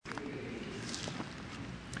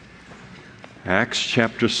Acts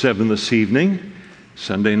chapter 7 this evening,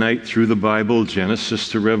 Sunday night through the Bible, Genesis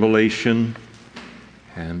to Revelation,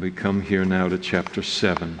 and we come here now to chapter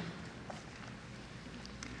 7.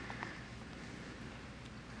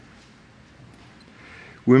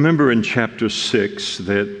 Remember in chapter 6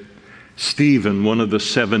 that Stephen, one of the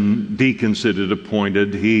 7 deacons that it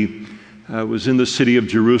appointed, he was in the city of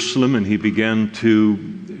Jerusalem and he began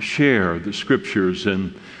to share the scriptures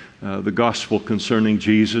and the gospel concerning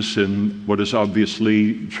Jesus in what is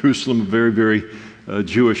obviously Jerusalem, a very, very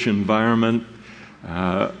Jewish environment.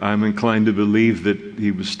 I'm inclined to believe that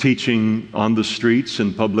he was teaching on the streets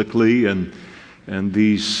and publicly, and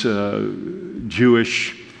these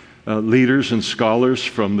Jewish leaders and scholars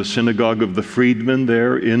from the synagogue of the freedmen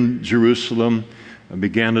there in Jerusalem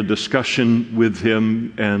began a discussion with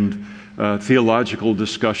him, and theological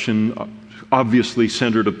discussion obviously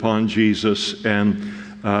centered upon Jesus, and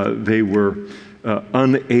they were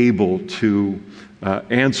unable to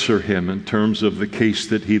answer him in terms of the case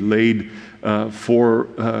that he laid for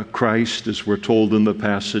Christ, as we're told in the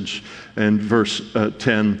passage in verse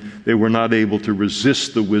 10. They were not able to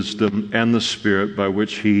resist the wisdom and the spirit by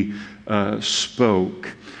which he spoke.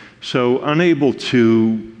 So unable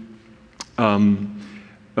to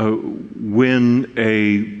win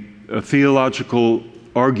a theological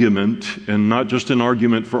argument, and not just an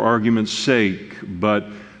argument for argument's sake, but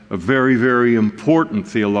a very, very important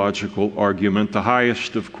theological argument, the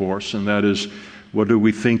highest, of course, and that is, what do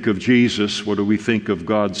we think of Jesus? What do we think of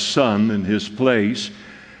God's Son in His place?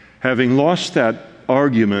 Having lost that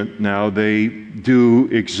argument now, they do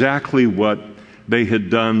exactly what they had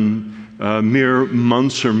done mere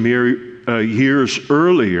months or mere years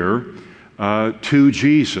earlier to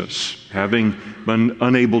Jesus. Having been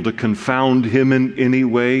unable to confound him in any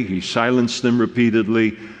way, he silenced them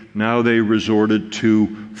repeatedly. Now they resorted to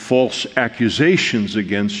false accusations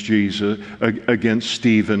against Jesus, against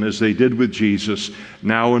Stephen, as they did with Jesus.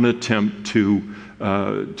 Now an attempt to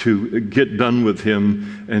get done with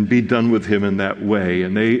him and be done with him in that way.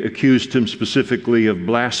 And they accused him specifically of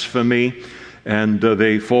blasphemy, and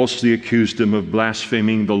they falsely accused him of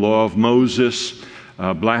blaspheming the law of Moses,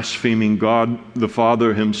 blaspheming God the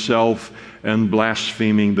Father himself, and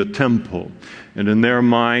blaspheming the temple. And in their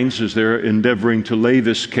minds, as they're endeavoring to lay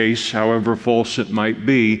this case, however false it might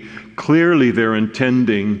be, clearly they're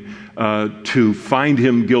intending to find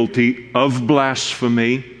him guilty of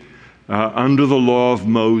blasphemy under the law of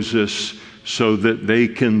Moses, so that they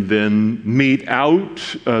can then mete out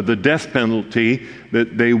the death penalty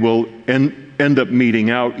that they will end up meting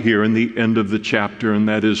out here in the end of the chapter, and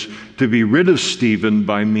that is to be rid of Stephen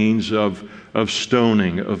by means of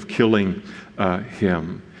stoning, of killing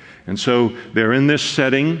him. And so they're in this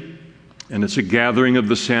setting, and it's a gathering of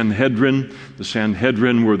the Sanhedrin. The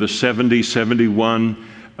Sanhedrin were the 71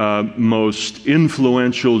 most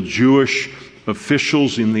influential Jewish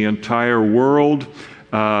officials in the entire world,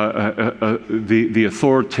 the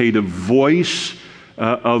authoritative voice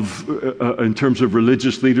in terms of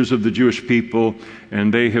religious leaders of the Jewish people,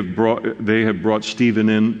 and they have brought Stephen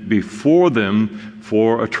in before them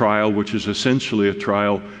for a trial, which is essentially a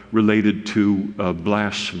trial related to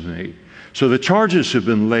blasphemy. So the charges have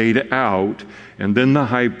been laid out, and then the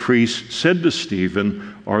high priest said to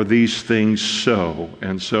Stephen, "Are these things so?"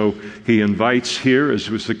 And so he invites here, as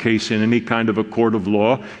was the case in any kind of a court of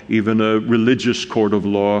law, even a religious court of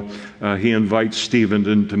law, he invites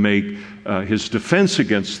Stephen to make his defense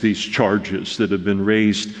against these charges that have been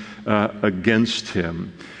raised against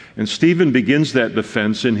him. And Stephen begins that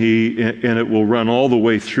defense, and it will run all the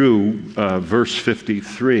way through verse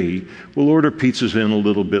 53. We'll order pizzas in a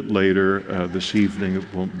little bit later this evening. It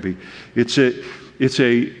won't be. It's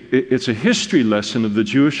a history lesson of the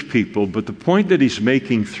Jewish people, but the point that he's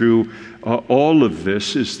making through all of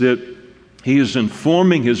this is that he is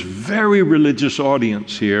informing his very religious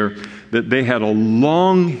audience here that they had a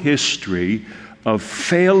long history of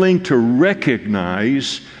failing to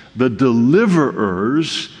recognize the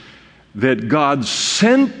deliverers that God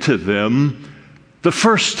sent to them the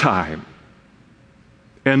first time,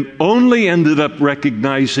 and only ended up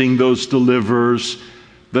recognizing those deliverers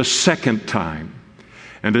the second time.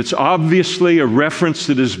 And it's obviously a reference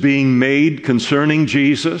that is being made concerning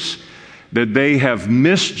Jesus, that they have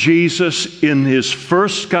missed Jesus in his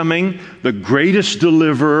first coming, the greatest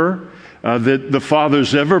deliverer that the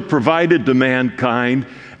Father's ever provided to mankind,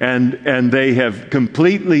 and they have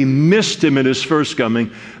completely missed him at his first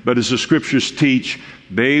coming. But as the scriptures teach,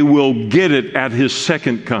 they will get it at his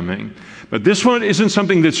second coming. But this one isn't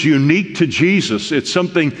something that's unique to Jesus. It's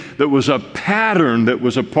something that was a pattern, that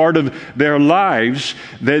was a part of their lives,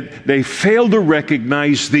 that they failed to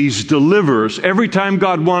recognize these deliverers. Every time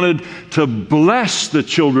God wanted to bless the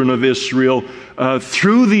children of Israel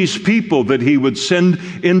through these people that he would send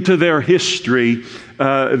into their history,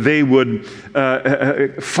 they would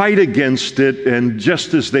fight against it, and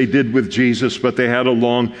just as they did with Jesus, but they had a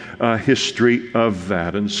long history of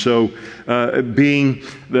that. And so being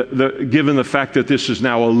given the fact that this is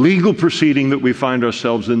now a legal proceeding that we find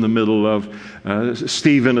ourselves in the middle of,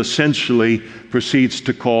 Stephen essentially proceeds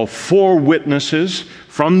to call 4 witnesses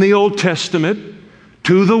from the Old Testament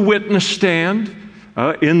to the witness stand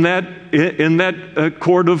in that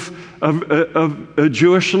court of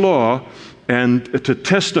Jewish law, and to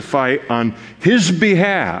testify on his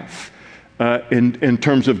behalf in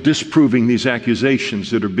terms of disproving these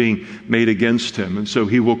accusations that are being made against him. And so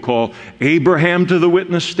he will call Abraham to the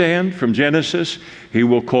witness stand from Genesis. He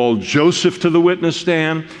will call Joseph to the witness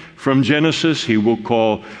stand from Genesis. He will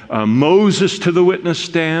call Moses to the witness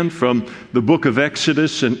stand from the book of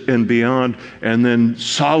Exodus and beyond, and then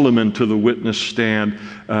Solomon to the witness stand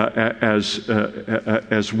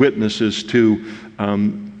as witnesses to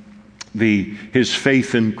his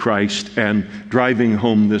faith in Christ, and driving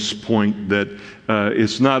home this point that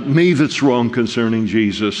it's not me that's wrong concerning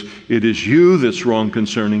Jesus, it is you that's wrong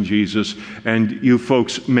concerning Jesus, and you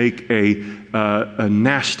folks make a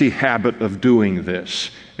nasty habit of doing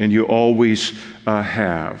this, and you always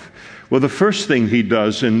have. Well, the first thing he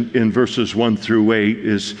does in verses 1 through 8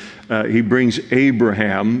 is he brings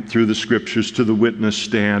Abraham through the Scriptures to the witness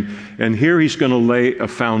stand. And here he's going to lay a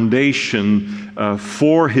foundation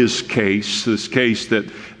for his case, this case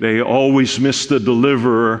that they always miss the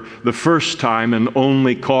deliverer the first time and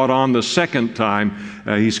only caught on the second time.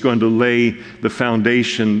 He's going to lay the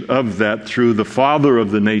foundation of that through the father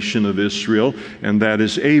of the nation of Israel, and that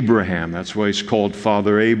is Abraham. That's why he's called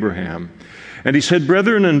Father Abraham. And he said,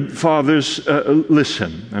 "Brethren and fathers,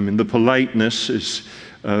 listen." I mean, the politeness is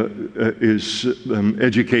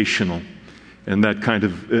educational in that kind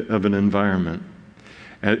of an environment,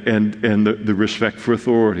 and the respect for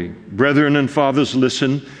authority. "Brethren and fathers,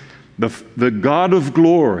 listen. The God of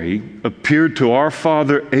glory appeared to our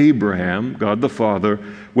father Abraham, God the Father,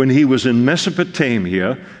 when he was in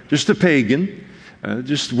Mesopotamia, just a pagan,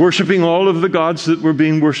 just worshiping all of the gods that were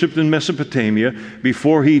being worshipped in Mesopotamia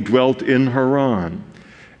before he dwelt in Haran.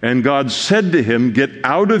 And God said to him, 'Get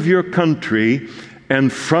out of your country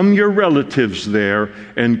and from your relatives there,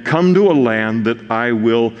 and come to a land that I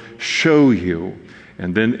will show you.'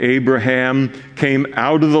 And then Abraham came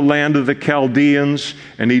out of the land of the Chaldeans,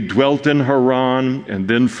 and he dwelt in Haran. And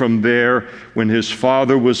then from there, when his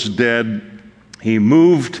father was dead,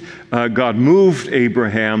 God moved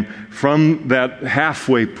Abraham from that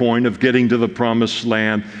halfway point of getting to the promised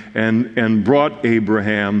land, and brought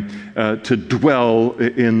Abraham to dwell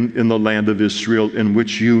in the land of Israel, in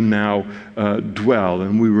which you now dwell."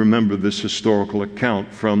 And we remember this historical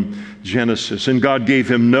account from Genesis. "And God gave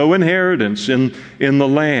him no inheritance in the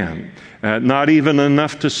land, not even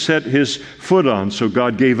enough to set his foot on." So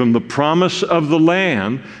God gave him the promise of the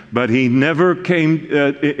land, but he never came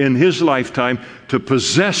in his lifetime to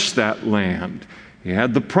possess that land. He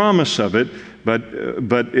had the promise of it, but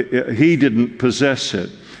he didn't possess it.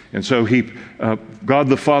 And so God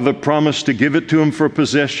the Father promised to give it to him for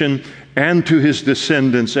possession and to his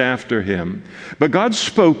descendants after him. But God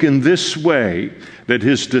spoke in this way, that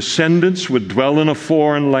his descendants would dwell in a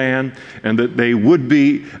foreign land, and that they would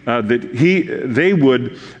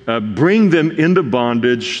bring them into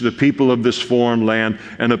bondage, the people of this foreign land,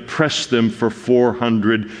 and oppress them for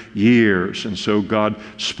 400 years. And so God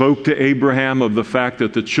spoke to Abraham of the fact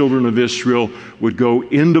that the children of Israel would go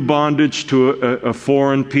into bondage to a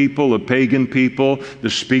foreign people, a pagan people.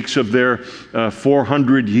 This speaks of their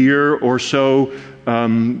 400 year or so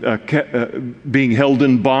being held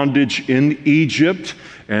in bondage in Egypt.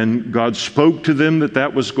 And God spoke to them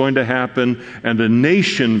that was going to happen. "And a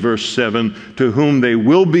nation," verse 7, "to whom they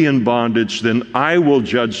will be in bondage, then I will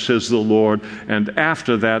judge, says the Lord, and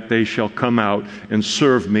after that they shall come out and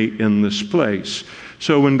serve me in this place."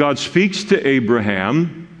 So when God speaks to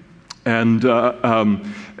Abraham, and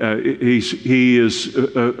he is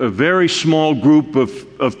a very small group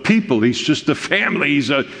of people. He's just a family.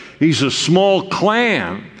 He's a small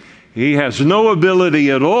clan. He has no ability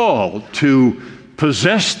at all to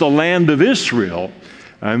possess the land of Israel.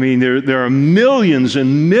 I mean, there are millions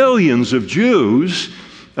and millions of Jews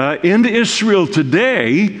in Israel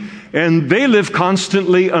today, and they live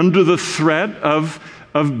constantly under the threat of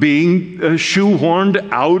being shoehorned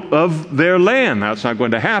out of their land. Now, it's not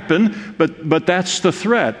going to happen, but that's the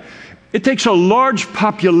threat. It takes a large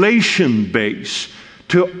population base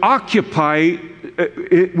to occupy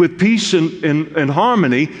with peace and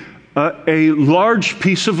harmony a large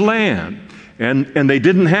piece of land. And they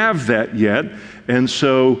didn't have that yet. And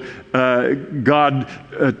so God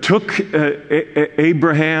took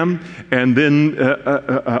Abraham and then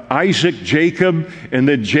Isaac, Jacob, and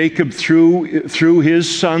then Jacob through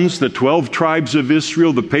his sons, the 12 tribes of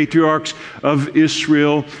Israel, the patriarchs of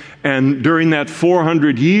Israel. And during that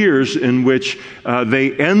 400 years in which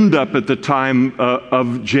they end up at the time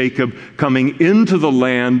of Jacob coming into the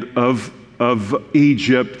land of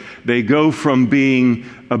Egypt, they go from being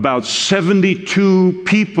about 72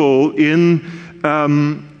 people in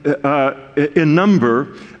number.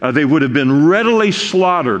 They would have been readily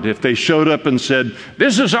slaughtered if they showed up and said,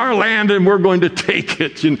 "This is our land and we're going to take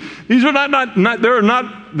it." And these are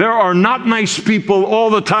there are not nice people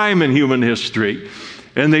all the time in human history.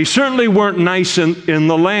 And they certainly weren't nice in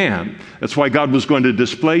the land. That's why God was going to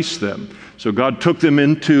displace them. So God took them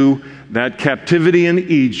into that captivity in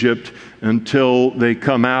Egypt until they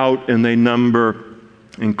come out and they number,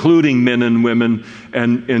 including men and women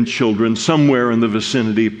and children, somewhere in the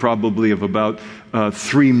vicinity probably of about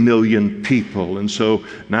 3 million people. And so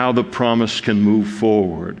now the promise can move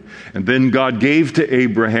forward. And then God gave to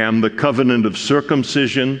Abraham the covenant of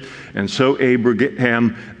circumcision. And so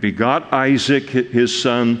Abraham begot Isaac, his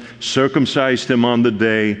son, circumcised him on the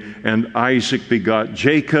day, and Isaac begot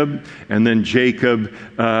Jacob, and then Jacob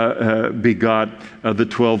begot the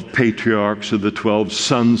 12 patriarchs of the 12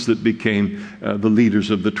 sons that became the leaders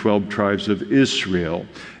of the 12 tribes of Israel.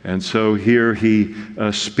 And so here he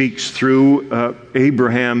speaks through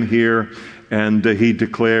Abraham here, and he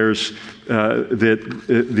declares that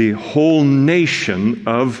the whole nation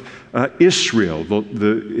of Israel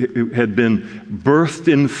it had been birthed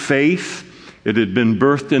in faith. It had been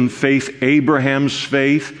birthed in faith, Abraham's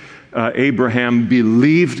faith. Abraham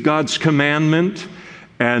believed God's commandment,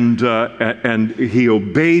 and he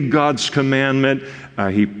obeyed God's commandment.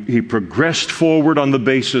 He progressed forward on the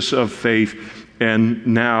basis of faith. And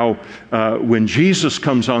now, when Jesus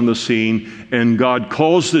comes on the scene and God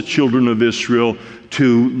calls the children of Israel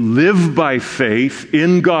to live by faith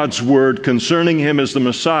in God's word concerning him as the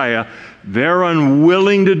Messiah, they're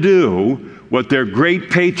unwilling to do what their great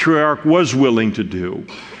patriarch was willing to do,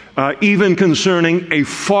 even concerning a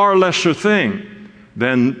far lesser thing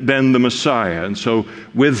than the Messiah. And so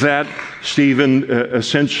with that, Stephen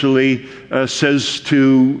essentially says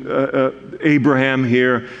to Abraham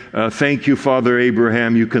here, "Thank you, Father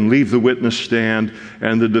Abraham. You can leave the witness stand."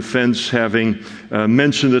 And the defense, having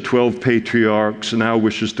mentioned the 12 patriarchs, now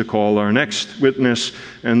wishes to call our next witness,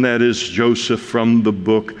 and that is Joseph from the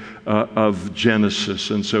book of Genesis.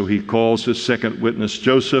 And so he calls his second witness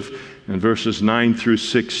Joseph in verses 9 through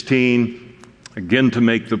 16, again to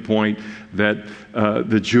make the point that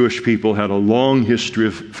the Jewish people had a long history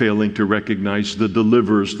of failing to recognize the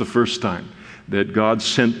deliverers the first time that God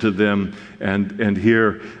sent to them. And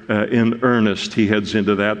here in earnest, he heads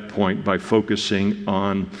into that point by focusing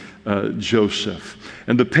on Joseph.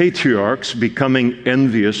 And the patriarchs, becoming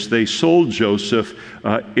envious, they sold Joseph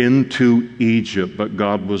into Egypt, but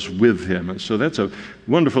God was with him. And so that's a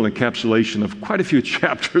wonderful encapsulation of quite a few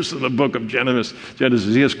chapters in the book of Genesis.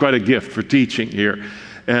 He has quite a gift for teaching here.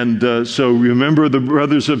 And so remember the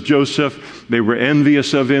brothers of Joseph, they were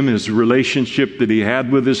envious of him, his relationship that he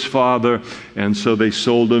had with his father, and so they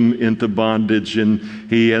sold him into bondage, and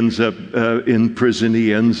he ends up in prison,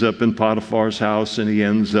 he ends up in Potiphar's house, and he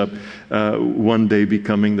ends up one day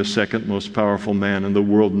becoming the second most powerful man in the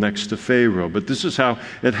world next to Pharaoh. But this is how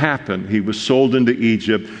it happened. He was sold into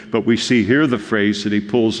Egypt, but we see here the phrase that he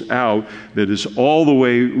pulls out that is all the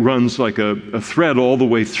way, runs like a thread all the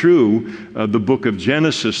way through the book of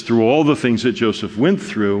Genesis, through all the things that Joseph went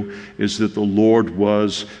through, is that the Lord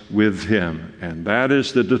was with him. And that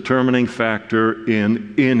is the determining factor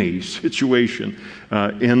in any situation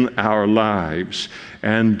in our lives.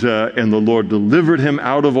 And the Lord delivered him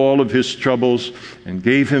out of all of his troubles and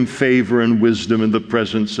gave him favor and wisdom in the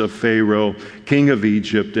presence of Pharaoh, king of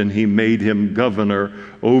Egypt, and he made him governor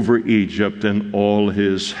over Egypt and all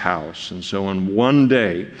his house. And so in one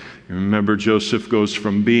day, remember, Joseph goes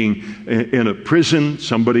from being in a prison.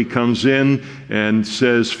 Somebody comes in and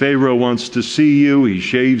says, Pharaoh wants to see you. He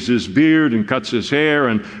shaves his beard and cuts his hair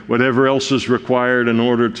and whatever else is required in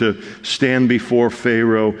order to stand before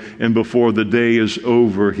Pharaoh. And before the day is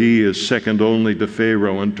over, he is second only to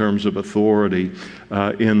Pharaoh in terms of authority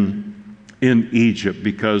in Egypt,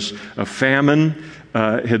 because a famine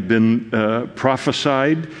had been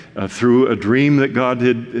prophesied through a dream that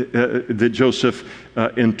that Joseph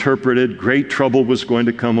interpreted. Great trouble was going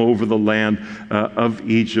to come over the land of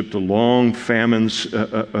Egypt. The long famines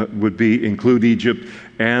would include Egypt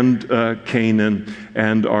and Canaan,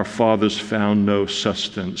 and our fathers found no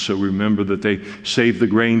sustenance. So remember that they saved the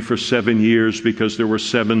grain for 7 years because there were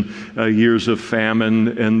 7 years of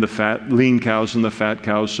famine, and the lean cows and the fat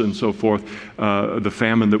cows and so forth, the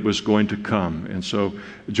famine that was going to come. And so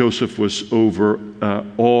Joseph was over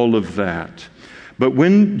all of that. But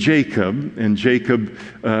when Jacob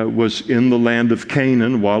was in the land of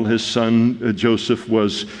Canaan while his son Joseph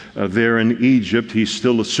was there in Egypt, he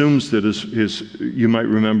still assumes that you might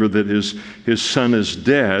remember that his son is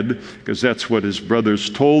dead, because that's what his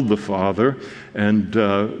brothers told the father. And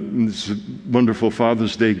it's a wonderful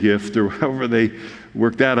Father's Day gift, or however they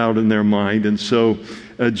worked that out in their mind. And so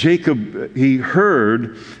Jacob, he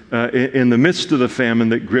heard in the midst of the famine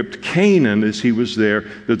that gripped Canaan as he was there,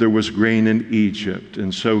 that there was grain in Egypt.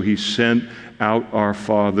 And so he sent out our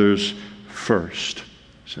fathers first.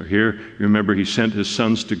 So here, remember, he sent his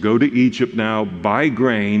sons to go to Egypt now, buy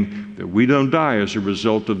grain, that we don't die as a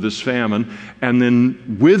result of this famine. And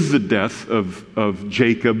then with the death of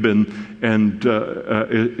Jacob, and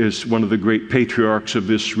is one of the great patriarchs of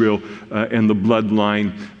Israel and the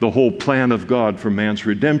bloodline, the whole plan of God for man's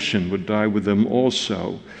redemption would die with them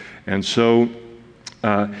also. And so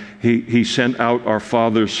he sent out our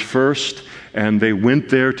fathers first, and they went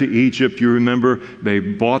there to Egypt. You remember, they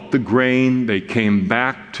bought the grain, they came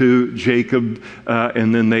back to Jacob,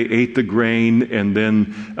 and then they ate the grain, and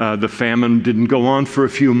then the famine didn't go on for a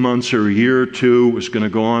few months or a year or two. It was going to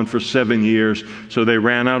go on for 7 years. So they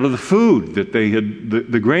ran out of the food that they had,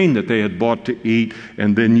 the grain that they had bought to eat.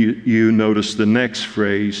 And then you notice the next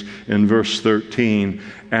phrase in verse 13.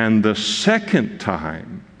 And the second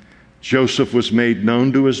time Joseph was made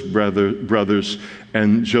known to his brothers,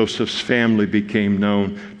 and Joseph's family became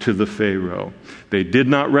known to the Pharaoh. They did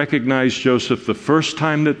not recognize Joseph the first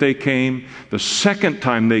time that they came. The second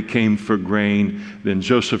time they came for grain, then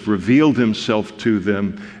Joseph revealed himself to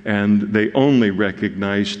them, and they only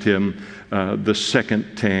recognized him the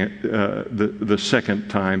second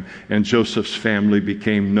time, and Joseph's family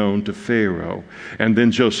became known to Pharaoh. And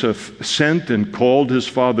then Joseph sent and called his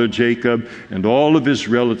father Jacob and all of his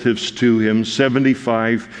relatives to him,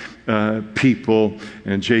 75 people,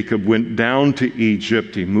 and Jacob went down to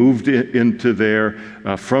Egypt. He moved into there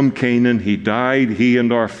from Canaan. He died, he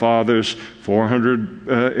and our fathers,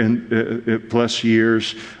 400 plus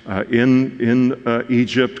years in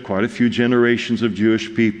Egypt, quite a few generations of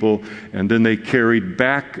Jewish people. And then they carried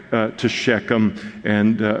back to Shechem,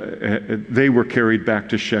 and they were carried back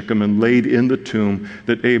to Shechem and laid in the tomb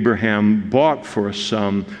that Abraham bought for a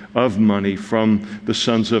sum of money from the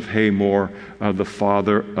sons of Hamor, the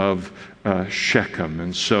father of Shechem.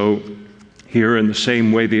 And so here, in the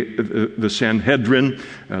same way, the Sanhedrin,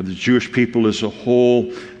 the Jewish people as a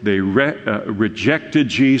whole, they rejected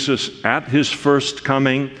Jesus at his first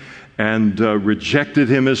coming, and rejected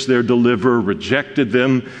him as their deliverer, rejected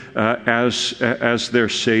them as their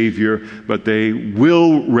Savior. But they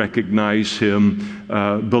will recognize him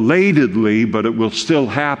belatedly, but it will still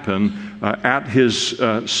happen at his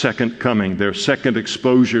second coming, their second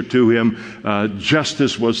exposure to him, just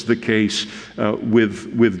as was the case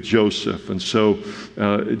with Joseph. And so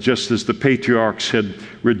just as the patriarchs had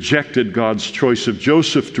rejected God's choice of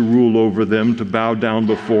Joseph to rule over them, to bow down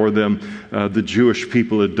before them, the Jewish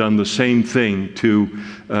people had done the same thing to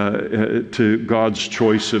God's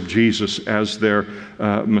choice of Jesus as their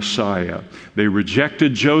Messiah. They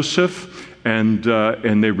rejected Joseph, and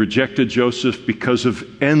they rejected Joseph because of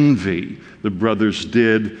envy. The brothers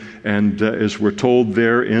did, and as we're told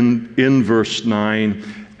there in verse 9,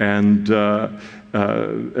 and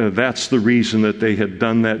that's the reason that they had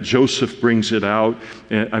done that. Joseph brings it out.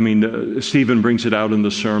 Stephen brings it out in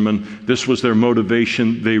the sermon. This was their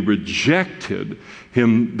motivation. They rejected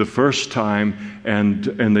him the first time, and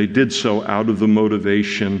they did so out of the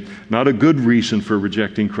motivation, not a good reason for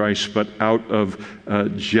rejecting Christ, but out of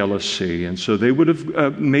jealousy. And so they would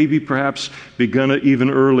have maybe perhaps begun even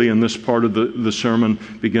early in this part of the sermon,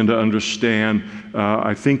 begin to understand.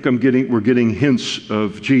 I think we're getting hints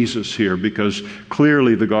of Jesus here, because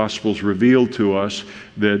clearly the Gospels reveal to us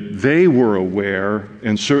that they were aware,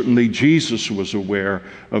 and certainly Jesus was aware,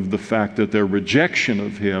 of the fact that their rejection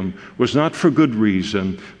of him was not for good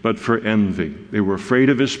reason, but for envy. They were afraid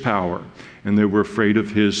of his power, and they were afraid of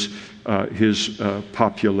his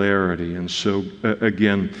popularity. And so,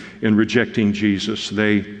 again, in rejecting Jesus,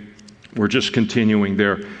 they were just continuing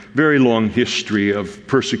their very long history of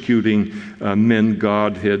persecuting men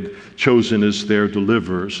God had chosen as their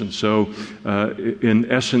deliverers. And so,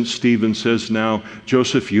 in essence, Stephen says, now,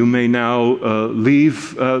 Joseph, you may now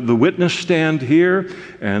leave the witness stand here,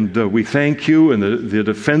 and we thank you. And the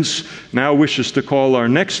defense now wishes to call our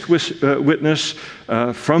next witness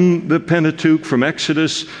from the Pentateuch, from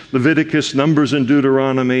Exodus, Leviticus, Numbers, and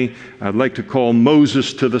Deuteronomy. I'd like to call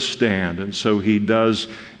Moses to the stand. And so he does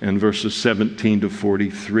in verses 17 to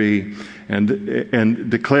 43. And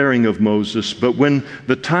declaring of Moses, but when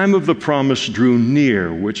the time of the promise drew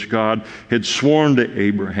near, which God had sworn to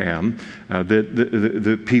Abraham, that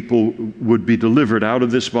the people would be delivered out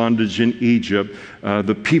of this bondage in Egypt,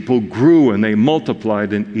 the people grew and they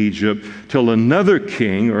multiplied in Egypt till another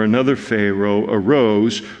king or another Pharaoh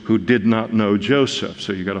arose who did not know Joseph.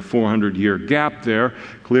 So you got a 400-year gap there.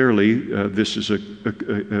 Clearly, this is a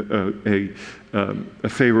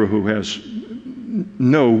Pharaoh who has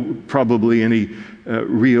probably any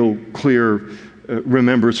real clear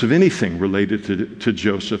remembrance of anything related to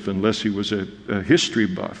Joseph, unless he was a history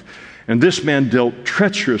buff. And this man dealt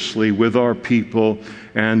treacherously with our people,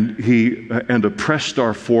 and oppressed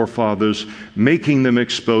our forefathers, making them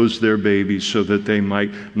expose their babies so that they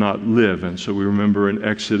might not live. And so we remember in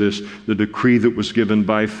Exodus the decree that was given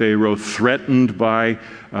by Pharaoh, threatened by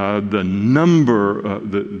the number,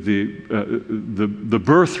 the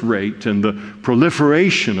birth rate, and the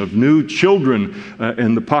proliferation of new children,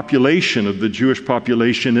 and the population of the Jewish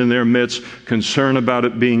population in their midst, concern about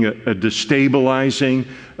it being a destabilizing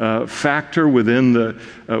factor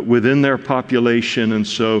within their population. And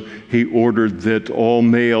so he ordered that all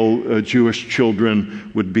male Jewish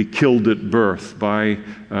children would be killed at birth by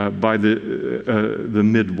the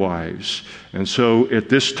midwives. And so at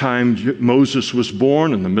this time, Moses was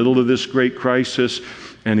born in the middle of this great crisis,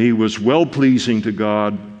 and he was well-pleasing to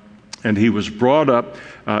God, and he was brought up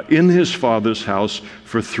in his father's house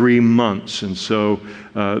for 3 months. And so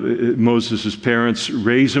Moses' parents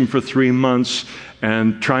raise him for 3 months,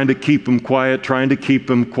 and trying to keep him quiet.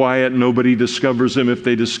 Nobody discovers him. If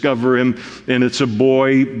they discover him and it's a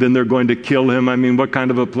boy, then they're going to kill him. I mean, what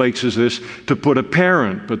kind of a place is this to put a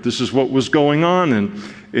parent? But this is what was going on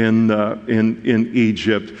in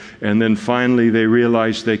Egypt. And then finally they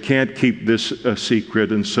realized they can't keep this a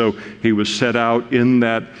secret. And so he was set out in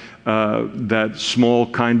that small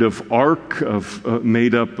kind of ark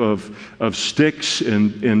made up of sticks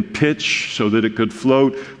and pitch so that it could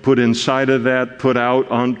float, put inside of that, put out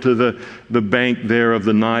onto the bank there of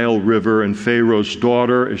the Nile River. And Pharaoh's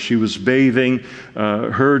daughter, as she was bathing,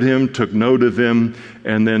 heard him, took note of him,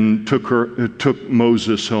 and then took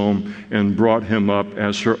Moses home and brought him up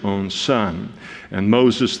as her own son. And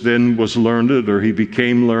Moses then was learned, or he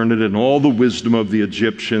became learned in all the wisdom of the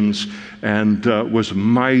Egyptians, and was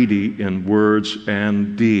mighty in words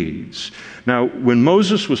and deeds. Now, when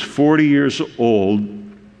Moses was 40 years old,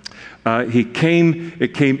 it came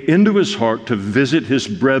into his heart to visit his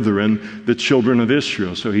brethren, the children of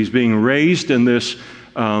Israel. So he's being raised in this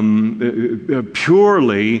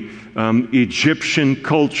purely Egyptian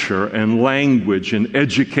culture and language and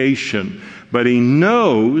education. But he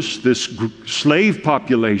knows this slave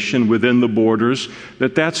population within the borders,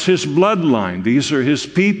 that's his bloodline. These are his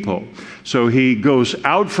people. So he goes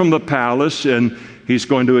out from the palace, and he's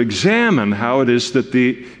going to examine how it is that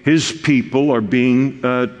his people are being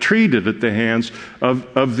treated at the hands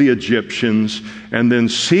of the Egyptians. And then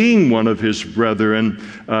seeing one of his brethren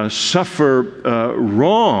suffer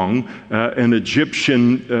wrong, an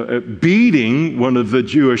Egyptian beating one of the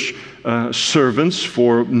Jewish servants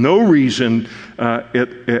for no reason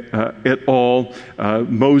at all,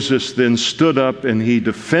 Moses then stood up and he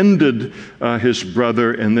defended his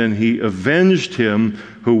brother, and then he avenged him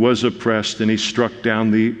who was oppressed, and he struck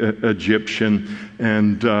down the Egyptian.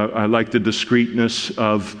 And I like the discreetness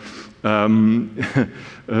of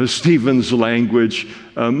Stephen's language.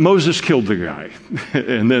 Moses killed the guy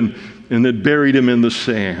and then buried him in the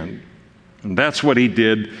sand. And that's what he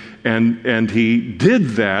did. And he did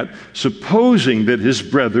that supposing that his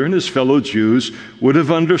brethren, his fellow Jews, would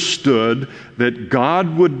have understood that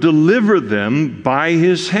God would deliver them by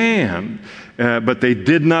his hand. But they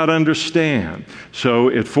did not understand. So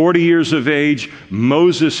at 40 years of age,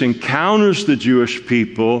 Moses encounters the Jewish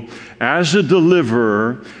people as a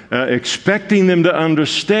deliverer. expecting them to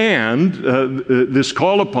understand this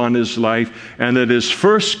call upon his life, and at his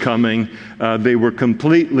first coming, they were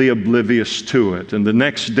completely oblivious to it. And the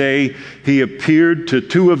next day, he appeared to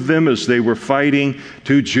two of them as they were fighting,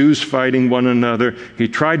 two Jews fighting one another. He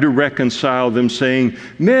tried to reconcile them, saying,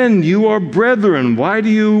 "Men, you are brethren. Why do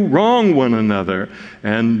you wrong one another?"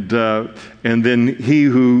 And then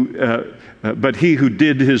but he who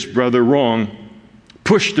did his brother wrong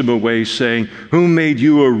pushed him away, saying, "Who made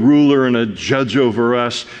you a ruler and a judge over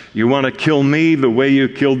us? You want to kill me the way you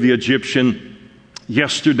killed the Egyptian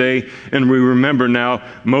yesterday?" And we remember now,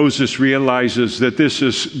 Moses realizes that this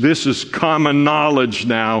is common knowledge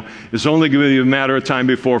now. It's only going to be a matter of time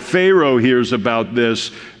before Pharaoh hears about this,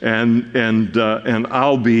 and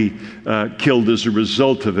I'll be killed as a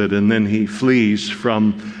result of it. And then he flees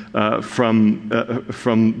from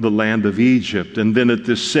the land of Egypt. And then at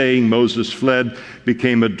this saying, Moses fled,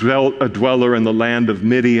 became a dweller in the land of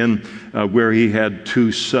Midian, where he had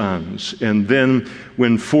 2 sons. And then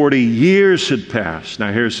when 40 years had passed,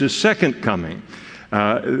 now here's his second coming,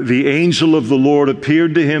 the angel of the Lord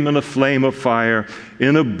appeared to him in a flame of fire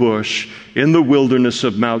in a bush in the wilderness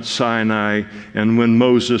of Mount Sinai. And when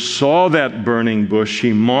Moses saw that burning bush,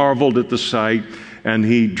 he marveled at the sight, and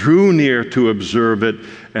he drew near to observe it.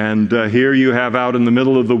 And here you have, out in the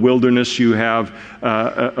middle of the wilderness, you have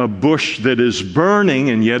a bush that is burning,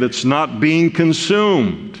 and yet it's not being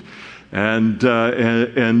consumed. And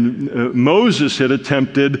Moses had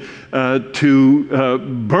attempted to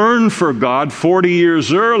burn for God 40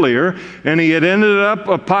 years earlier, and he had ended up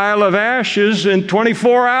a pile of ashes in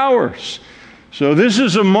 24 hours. So this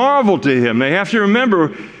is a marvel to him. They have to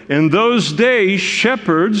remember, in those days,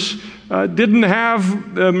 shepherds didn't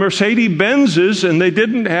have Mercedes-Benzes, and they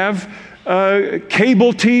didn't have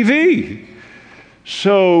cable TV.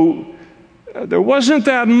 So there wasn't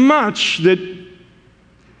that much that,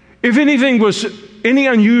 if any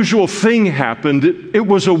unusual thing happened, it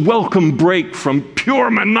was a welcome break from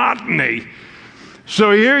pure monotony.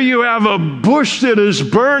 So here you have a bush that is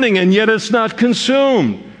burning, and yet it's not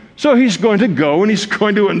consumed. So he's going to go and he's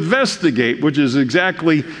going to investigate, which is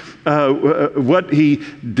exactly what he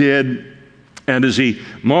did. And as he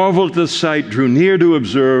marveled at the sight, drew near to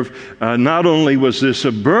observe, not only was this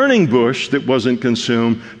a burning bush that wasn't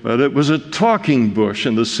consumed, but it was a talking bush,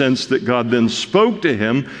 in the sense that God then spoke to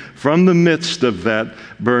him from the midst of that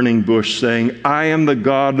burning bush, saying, "I am the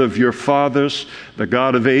God of your fathers, the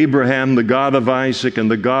God of Abraham, the God of Isaac,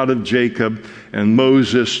 and the God of Jacob." And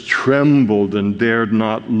Moses trembled and dared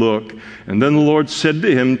not look. And then the Lord said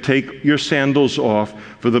to him, "Take your sandals off,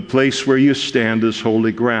 for the place where you stand is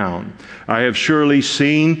holy ground. I have surely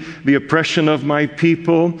seen the oppression of my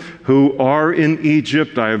people who are in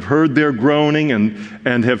Egypt. I have heard their groaning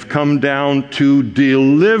and have come down to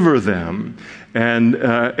deliver them. And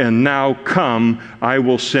now come, I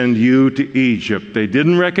will send you to Egypt." They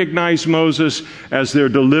didn't recognize Moses as their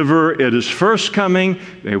deliverer at his first coming.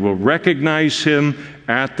 They will recognize him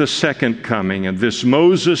at the second coming. And this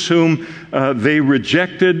Moses whom they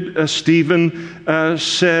rejected, Stephen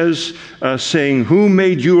says, saying, "Who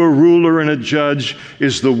made you a ruler and a judge?"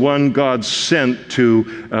 is the one God sent to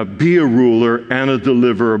be a ruler and a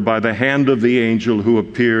deliverer by the hand of the angel who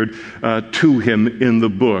appeared to him in the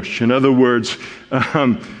bush. In other words,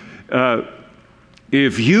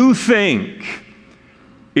 if you think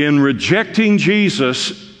in rejecting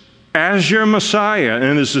Jesus as your Messiah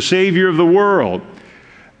and as the Savior of the world,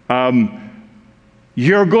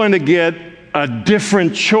 you're going to get a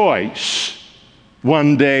different choice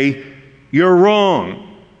one day, you're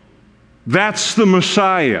wrong. That's the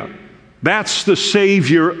Messiah. That's the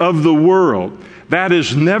Savior of the world. That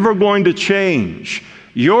is never going to change.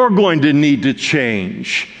 You're going to need to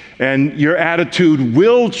change, and your attitude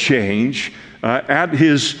will change at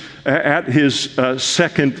His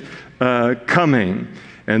second coming.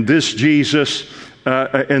 And this Jesus,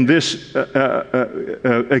 again,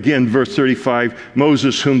 verse 35,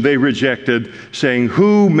 Moses, whom they rejected, saying,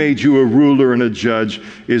 "Who made you a ruler and a judge?"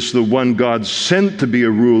 is the one God sent to be a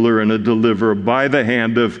ruler and a deliverer by the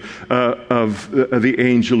hand of the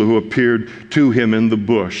angel who appeared to him in the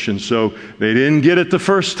bush. And so they didn't get it the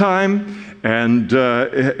first time, and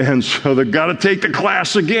so they've got to take the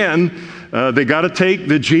class again. They got to take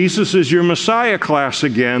the Jesus is your Messiah class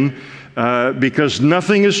again, because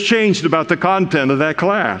nothing has changed about the content of that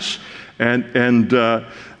class. And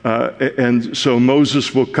so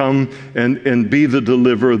Moses will come and be the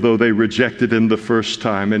deliverer, though they rejected him the first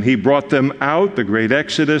time. And he brought them out, the great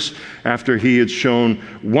Exodus, after he had shown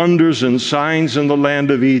wonders and signs in the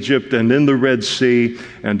land of Egypt and in the Red Sea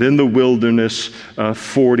and in the wilderness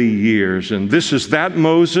 40 years. And this is that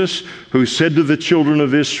Moses who said to the children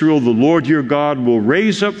of Israel, "The Lord your God will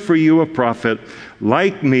raise up for you a prophet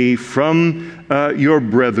like me from your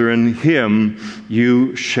brethren, him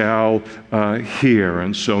you shall hear."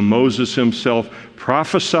 And so Moses himself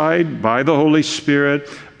prophesied by the Holy Spirit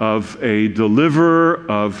of a deliverer,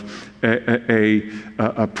 of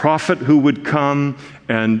a prophet who would come,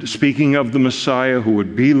 and speaking of the Messiah who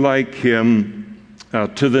would be like him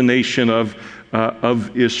to the nation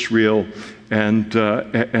of Israel. And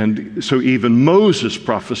so even Moses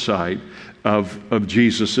prophesied of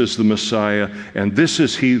Jesus as the Messiah. And this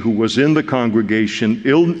is he who was in the congregation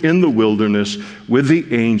in the wilderness with the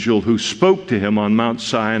angel who spoke to him on Mount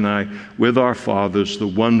Sinai with our fathers, the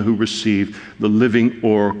one who received the living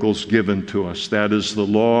oracles given to us. That is the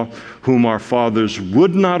law, whom our fathers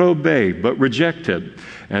would not obey, but rejected.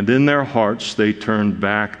 And in their hearts they turned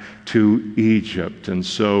back to Egypt. And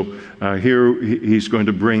so here he's going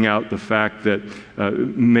to bring out the fact that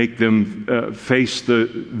make them face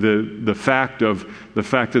the fact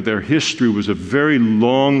that their history was a very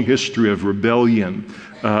long history of rebellion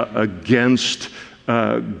against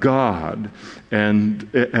God.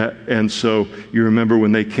 And so you remember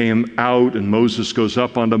when they came out and Moses goes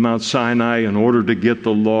up onto Mount Sinai in order to get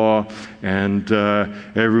the law, and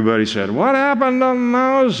everybody said, "What happened to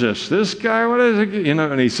Moses? This guy, what is it?" You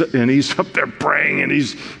know, and he's up there praying and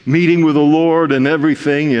he's meeting with the Lord and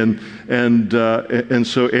everything, and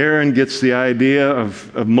so Aaron gets the idea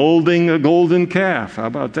of molding a golden calf. How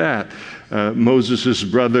about that? Moses'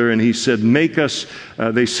 brother, and he said,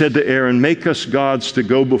 they said to Aaron, "Make us gods to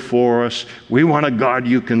go before us. We want a God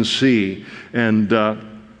you can see. And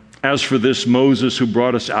as for this Moses who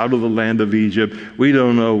brought us out of the land of Egypt, we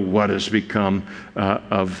don't know what has become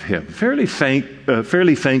of him." Fairly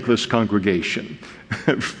thankless congregation.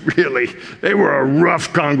 Really, they were a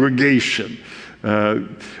rough congregation.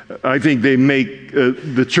 I think they make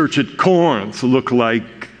the church at Corinth look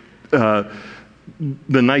like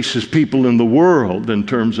the nicest people in the world in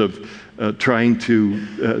terms of trying to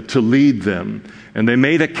lead them. And they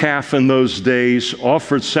made a calf in those days,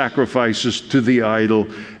 offered sacrifices to the idol,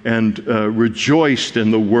 and rejoiced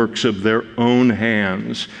in the works of their own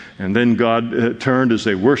hands. And then God turned, as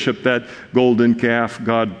they worshiped that golden calf,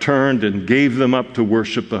 God turned and gave them up to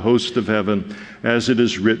worship the host of heaven, as it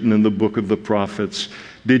is written in the book of the prophets.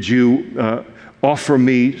 "Did you offer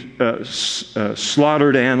me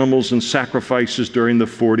slaughtered animals and sacrifices during the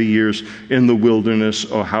 40 years in the wilderness,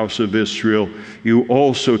 O house of Israel? You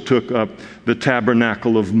also took up the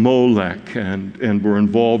tabernacle of Molech and were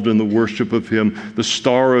involved in the worship of him, the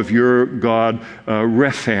star of your god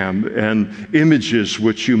Rephaim, and images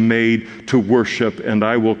which you made to worship, and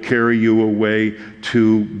I will carry you away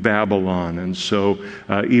to Babylon." And so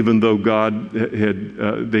even though God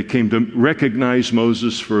they came to recognize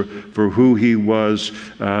Moses for who he was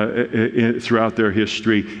throughout their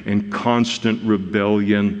history, in constant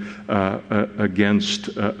rebellion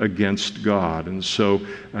against God. And so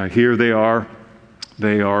here they are.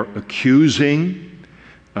 They are accusing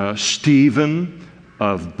Stephen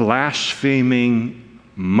of blaspheming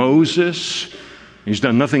Moses. He's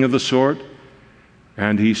done nothing of the sort.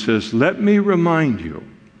 And he says, "Let me remind you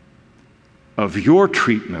of your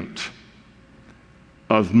treatment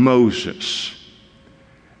of Moses.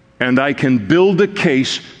 And I can build a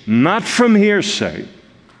case, not from hearsay,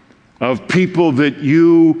 of people that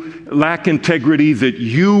you lack integrity, that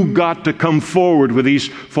you got to come forward with these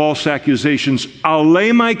false accusations. I'll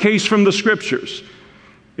lay my case from the Scriptures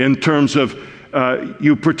in terms of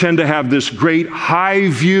you pretend to have this great high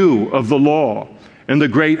view of the law and the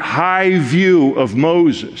great high view of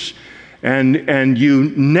Moses. And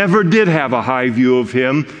you never did have a high view of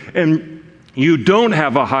him, and you don't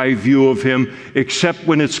have a high view of him except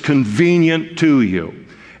when it's convenient to you.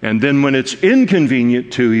 And then when it's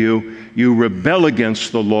inconvenient to you, you rebel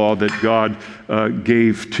against the law that God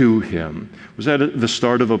gave to him." Was that the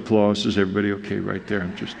start of applause? Is everybody okay right there?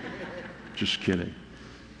 I'm just kidding.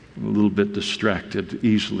 I'm a little bit distracted,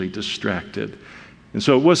 easily distracted. And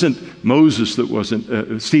so it wasn't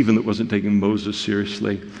Stephen that wasn't taking Moses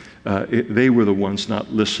seriously. They were the ones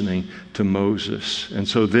not listening to Moses. And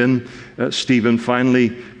so then Stephen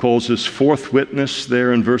finally calls his fourth witness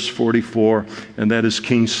there in verse 44, and that is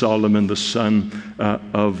King Solomon, the son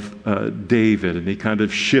of David. And he kind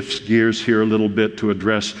of shifts gears here a little bit to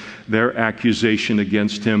address their accusation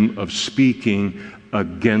against him of speaking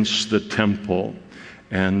against the temple.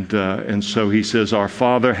 And so he says, our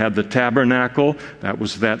father had the tabernacle. That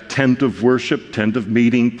was that tent of worship, tent of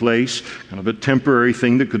meeting place, kind of a temporary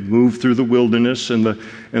thing that could move through the wilderness and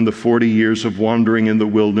the 40 years of wandering in the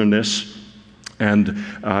wilderness. And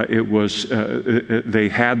they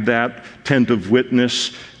had that tent of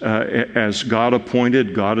witness as God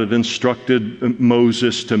appointed. God had instructed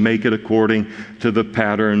Moses to make it according to the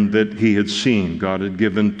pattern that he had seen. God had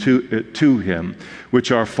given to him,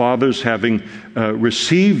 which our fathers, having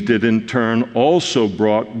received it in turn, also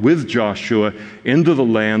brought with Joshua into the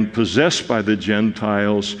land possessed by the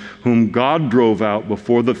Gentiles, whom God drove out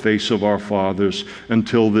before the face of our fathers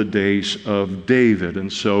until the days of David.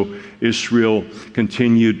 And so Israel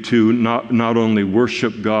continued to not only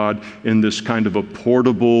worship God in this kind of a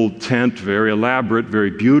portable tent, very elaborate, very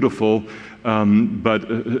beautiful, but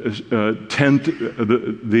tent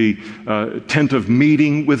of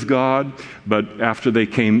meeting with God. But after they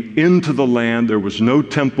came into the land, there was no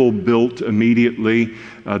temple built immediately.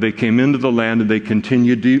 They came into the land and they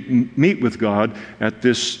continued to meet with God at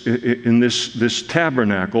in this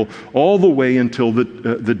tabernacle all the way until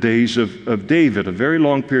the days of David, a very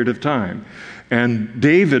long period of time. And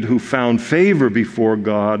David, who found favor before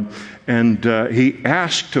God, and he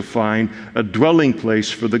asked to find a dwelling place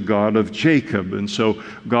for the God of Jacob. And so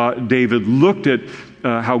David looked at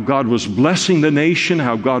how God was blessing the nation,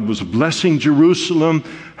 how God was blessing Jerusalem,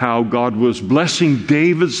 how God was blessing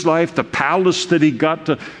David's life, the palace that he got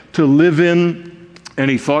to live in. And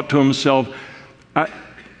he thought to himself,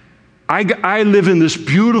 I live in this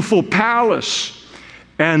beautiful palace,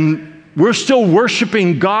 and we're still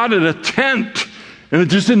worshiping God in a tent, and it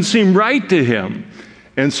just didn't seem right to him.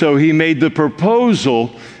 And so he made the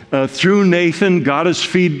proposal through Nathan, got his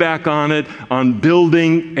feedback on it, on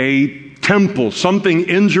building a temple, something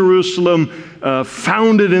in Jerusalem,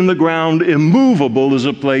 founded in the ground, immovable as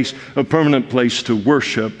a permanent place to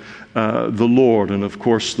worship the Lord. And of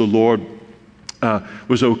course, the Lord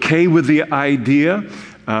was okay with the idea,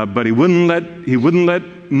 but he wouldn't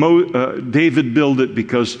let David build it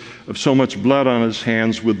because of so much blood on his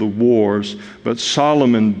hands with the wars. But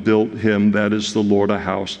Solomon built him, that is the Lord, a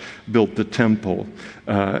house, built the temple.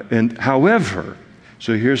 And however,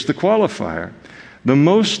 so here's the qualifier, the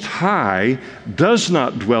Most High does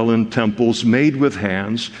not dwell in temples made with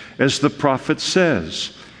hands, as the prophet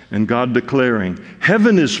says. And God declaring,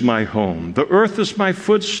 heaven is my home, the earth is my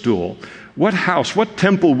footstool. What house, what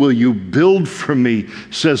temple will you build for me,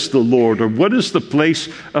 says the Lord? Or what is the place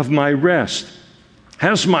of my rest?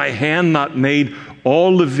 Has my hand not made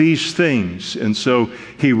all of these things? And so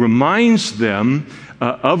he reminds them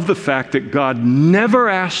of the fact that God never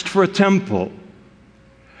asked for a temple.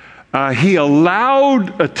 He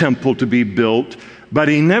allowed a temple to be built, but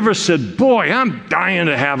he never said, boy, I'm dying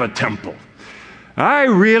to have a temple. I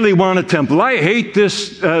really want a temple. I hate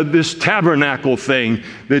this tabernacle thing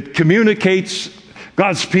that communicates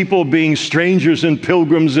God's people being strangers and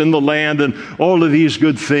pilgrims in the land and all of these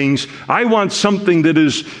good things. I want something that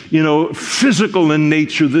is, physical in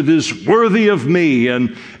nature, that is worthy of me.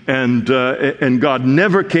 And God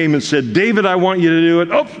never came and said, David, I want you to do it.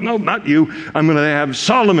 Oh, no, not you. I'm going to have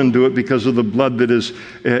Solomon do it because of the blood that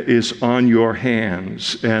is on your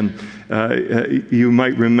hands. And you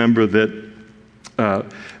might remember that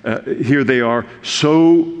here they are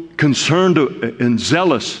so concerned and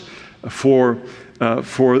zealous for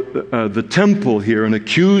the temple here, and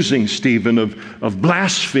accusing Stephen of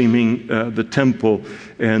blaspheming the temple.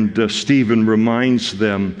 And Stephen reminds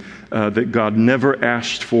them that God never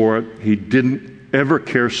asked for it. He didn't ever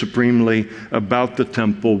care supremely about the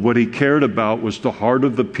temple. What he cared about was the heart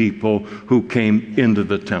of the people who came into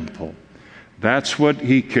the temple. That's what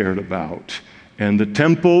he cared about. And the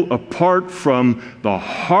temple, apart from the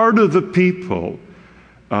heart of the people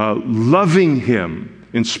loving him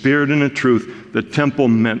in spirit and in truth, the temple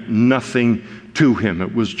meant nothing to him.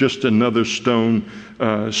 It was just another stone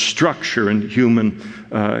structure in human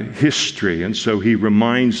history. And so he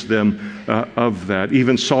reminds them of that.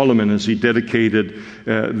 Even Solomon, as he dedicated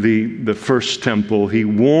the first temple, he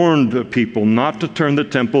warned the people not to turn the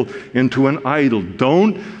temple into an idol.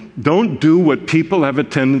 Don't do what people have a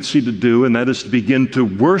tendency to do, and that is to begin to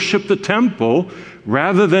worship the temple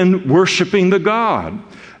rather than worshiping the God.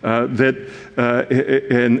 And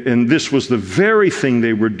this was the very thing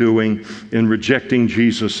they were doing in rejecting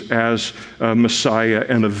Jesus as Messiah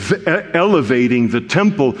and elevating the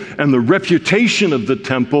temple and the reputation of the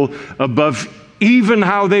temple above even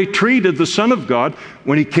how they treated the Son of God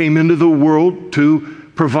when he came into the world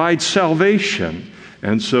to provide salvation.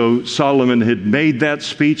 And so Solomon had made that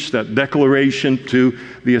speech, that declaration to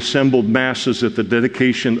the assembled masses at the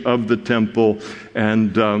dedication of the temple,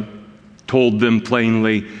 and told them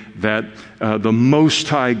plainly that the Most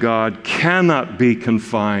High God cannot be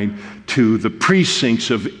confined to the precincts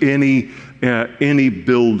of any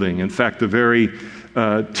building. In fact, the very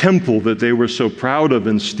temple that they were so proud of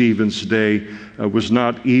in Stephen's day was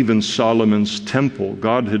not even Solomon's temple.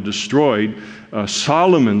 God had destroyed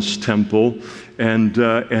Solomon's temple and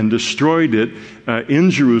destroyed it in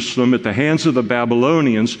Jerusalem at the hands of the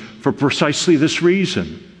Babylonians for precisely this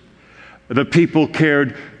reason. The people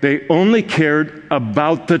they only cared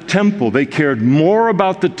about the temple. They cared more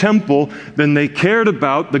about the temple than they cared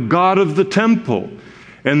about the God of the temple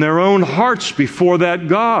and their own hearts before that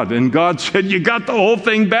God. And God said, you got the whole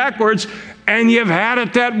thing backwards, and you've had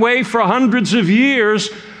it that way for hundreds of years.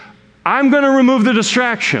 I'm going to remove the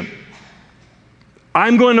distraction.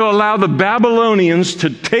 I'm going to allow the Babylonians to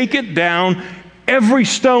take it down, every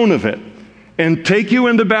stone of it, and take you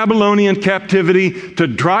into Babylonian captivity to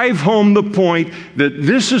drive home the point that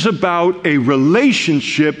this is about a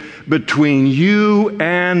relationship between you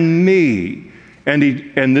and me.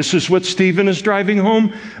 And this is what Stephen is driving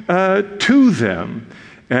home to them.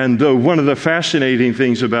 And one of the fascinating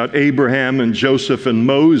things about Abraham and Joseph and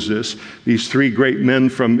Moses, these three great men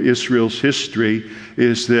from Israel's history,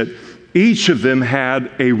 is that each of them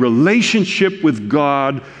had a relationship with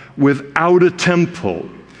God without a temple.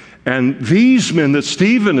 And these men that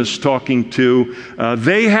Stephen is talking to,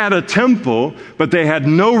 they had a temple, but they had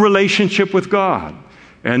no relationship with God.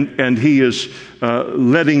 And he is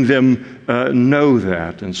letting them know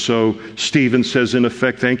that. And so Stephen says, in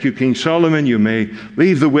effect, thank you, King Solomon. You may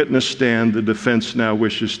leave the witness stand. The defense now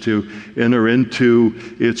wishes to enter into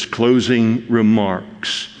its closing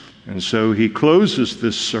remarks. And so he closes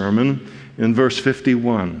this sermon in verse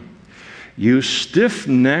 51. You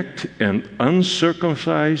stiff-necked and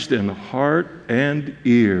uncircumcised in heart and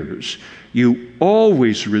ears, you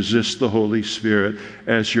always resist the Holy Spirit,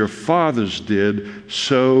 as your fathers did,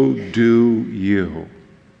 so do you.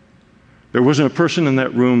 There wasn't a person in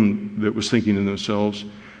that room that was thinking to themselves,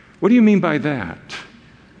 what do you mean by that?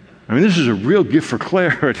 I mean, this is a real gift for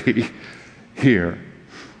clarity here.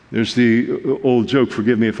 There's the old joke,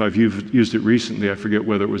 forgive me if I've used it recently, I forget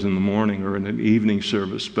whether it was in the morning or in an evening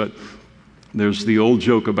service, but there's the old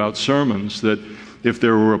joke about sermons that if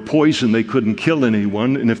there were a poison, they couldn't kill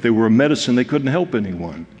anyone, and if they were a medicine, they couldn't help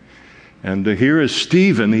anyone. And here is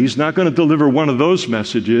Stephen. He's not going to deliver one of those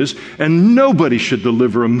messages, and nobody should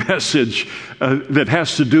deliver a message that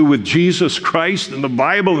has to do with Jesus Christ and the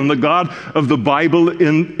Bible and the God of the Bible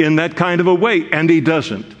in that kind of a way, and he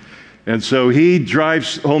doesn't. And so he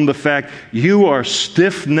drives home the fact, you are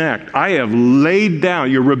stiff-necked. I have laid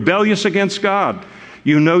down. You're rebellious against God.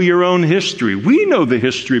 You know your own history. We know the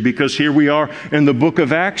history because here we are in the book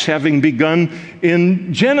of Acts, having begun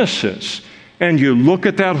in Genesis. And you look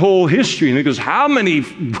at that whole history and it goes, how many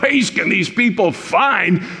ways can these people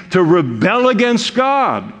find to rebel against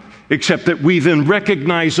God? Except that we then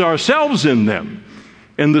recognize ourselves in them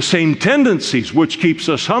and the same tendencies, which keeps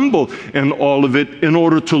us humble in all of it in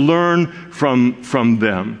order to learn from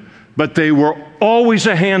them. But they were always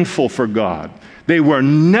a handful for God. They were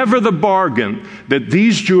never the bargain that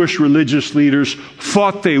these Jewish religious leaders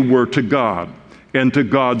thought they were to God and to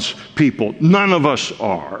God's people. None of us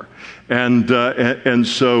are. And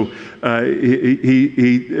so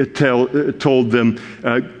he told them,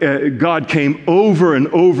 God came over and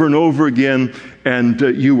over and over again, and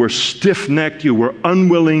you were stiff-necked, you were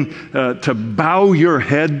unwilling to bow your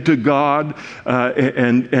head to God,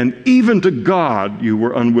 and even to God you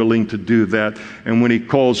were unwilling to do that. And when he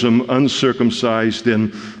calls them uncircumcised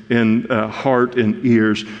in heart and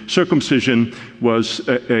ears, circumcision was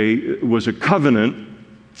a covenant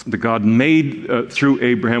that God made through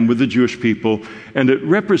Abraham with the Jewish people, and it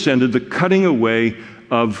represented the cutting away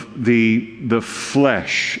of the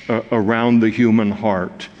flesh around the human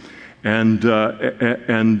heart. And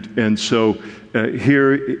so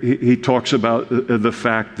here he talks about the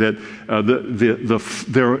fact that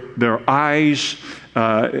their eyes,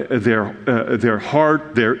 their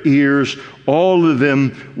heart, their ears, all of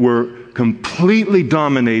them were completely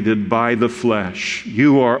dominated by the flesh.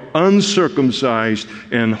 You are uncircumcised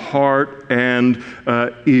in heart and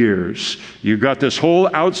ears. You've got this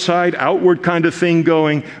whole outward kind of thing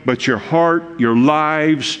going, but your heart, your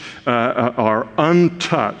lives are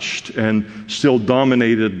untouched and still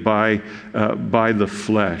dominated by the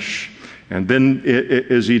flesh. And then,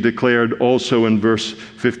 as he declared also in verse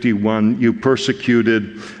 51, you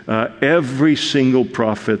persecuted every single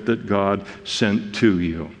prophet that God sent to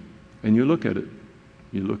you. And you look at it.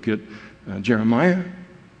 You look at Jeremiah,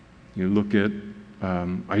 you look at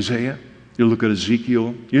Isaiah, you look at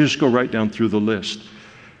Ezekiel, you just go right down through the list.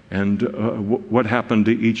 And what happened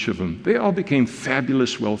to each of them? They all became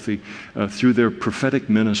fabulous wealthy through their prophetic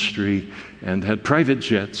ministry and had private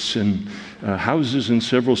jets and houses in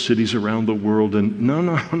several cities around the world. And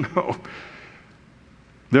no.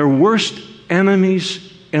 Their worst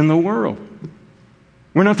enemies in the world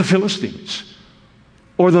were not the Philistines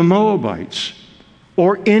or the Moabites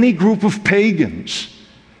or any group of pagans.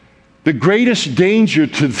 The greatest danger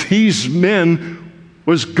to these men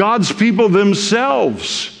was God's people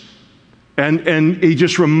themselves. And he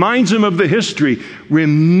just reminds them of the history.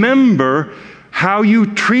 Remember how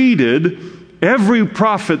you treated every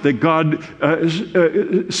prophet that God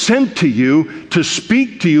sent to you to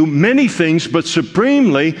speak to you many things, but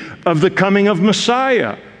supremely of the coming of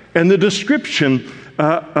Messiah and the description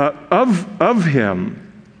of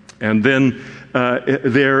him. And then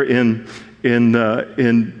there in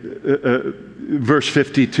verse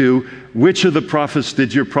 52, which of the prophets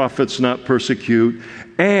did your prophets not persecute?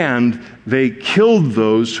 And they killed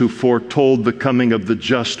those who foretold the coming of the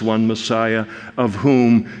just one, Messiah, of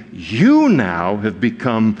whom you now have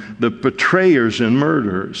become the betrayers and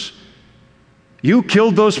murderers. You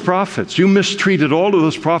killed those prophets. You mistreated all of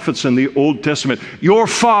those prophets in the Old Testament, your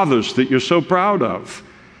fathers that you're so proud of.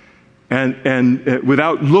 And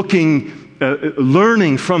without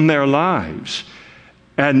learning from their lives.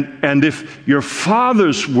 And if your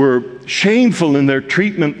fathers were shameful in their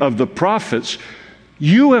treatment of the prophets,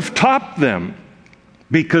 you have topped them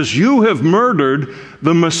because you have murdered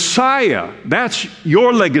the Messiah. That's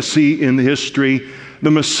your legacy in history. The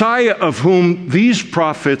Messiah of whom these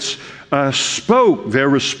prophets spoke, their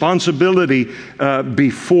responsibility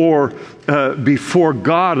before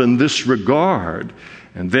God in this regard.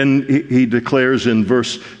 And then he declares in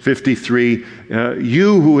verse 53,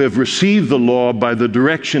 you who have received the law by the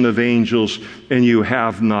direction of angels, and you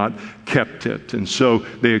have not kept it. And so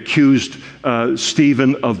they accused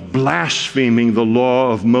Stephen of blaspheming the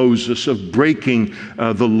law of Moses, of breaking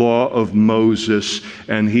the law of Moses.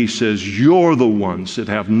 And he says, you're the ones that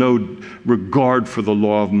have no regard for the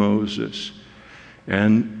law of Moses.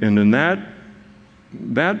 And in that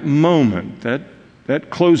moment, that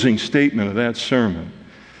closing statement of that sermon,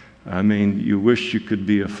 I mean, you wish you could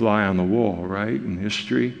be a fly on the wall, right, in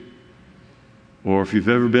history? Or if you've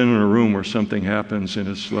ever been in a room where something happens and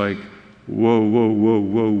it's like, whoa.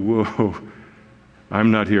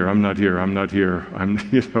 I'm not here.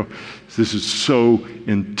 This is so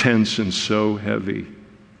intense and so heavy.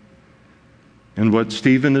 And what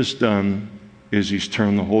Stephen has done is he's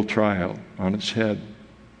turned the whole trial on its head.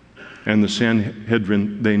 And the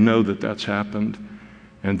Sanhedrin, they know that that's happened.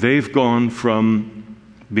 And they've gone from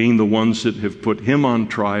being the ones that have put him on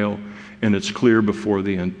trial, and it's clear before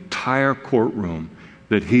the entire courtroom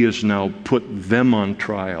that he has now put them on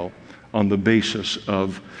trial on the basis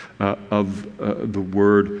of the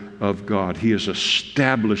Word of God. He has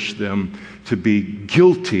established them to be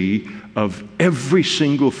guilty of every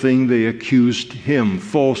single thing they accused him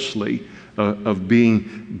falsely of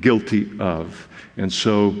being guilty of. And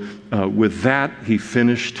so with that, he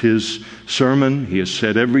finished his sermon. He has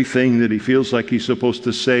said everything that he feels like he's supposed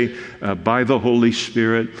to say by the Holy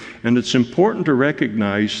Spirit. And it's important to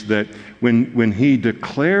recognize that when he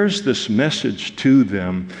declares this message to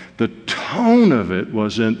them, the tone of it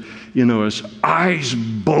wasn't, his eyes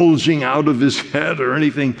bulging out of his head or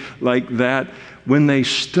anything like that. When they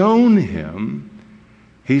stone him,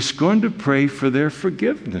 he's going to pray for their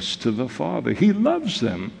forgiveness to the Father. He loves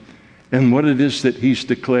them. And what it is that he's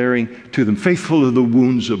declaring to them, faithful are the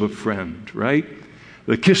wounds of a friend, right?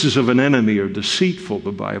 The kisses of an enemy are deceitful,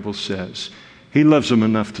 the Bible says. He loves them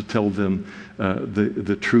enough to tell them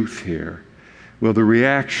the truth here. Well, the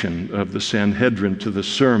reaction of the Sanhedrin to the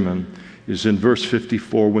sermon is in verse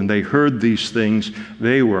 54. When they heard these things,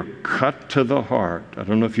 they were cut to the heart. I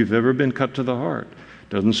don't know if you've ever been cut to the heart.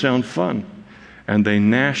 Doesn't sound fun. And they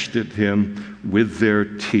gnashed at him with their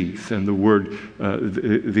teeth. And the word,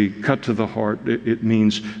 the cut to the heart, it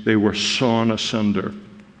means they were sawn asunder.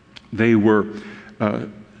 They were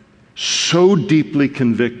so deeply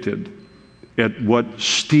convicted at what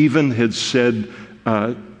Stephen had said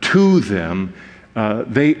to them,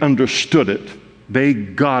 they understood it. They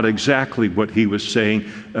got exactly what he was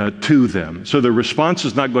saying to them. So the response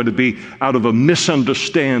is not going to be out of a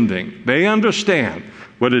misunderstanding. They understand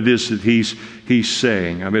what it is that he's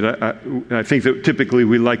saying. I mean, I think that typically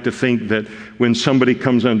we like to think that when somebody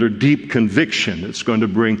comes under deep conviction, it's going to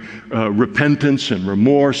bring repentance and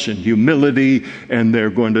remorse and humility, and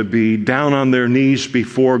they're going to be down on their knees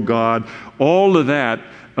before God. All of that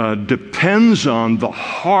depends on the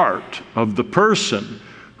heart of the person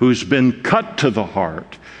who's been cut to the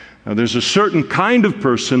heart. Now, there's a certain kind of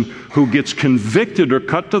person who gets convicted or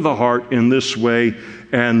cut to the heart in this way,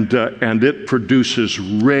 and it produces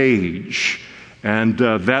rage. And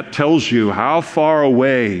that tells you how far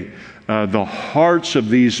away the hearts of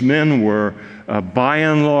these men were, by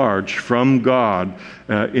and large, from God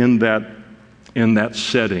in that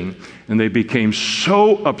setting. And they became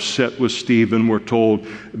so upset with Stephen, we're told,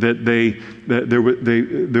 that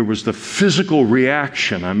there was the physical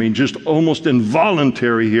reaction, I mean, just almost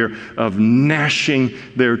involuntary here, of gnashing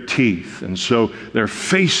their teeth. And so their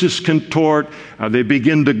faces contort. They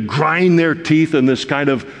begin to grind their teeth in this kind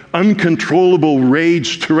of uncontrollable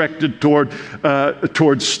rage directed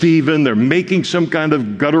toward Stephen. They're making some kind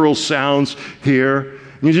of guttural sounds here.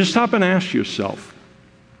 And you just stop and ask yourself,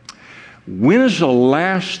 when is the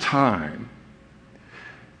last time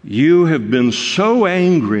you have been so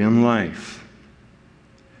angry in life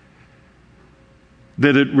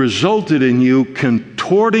that it resulted in you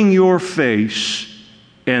contorting your face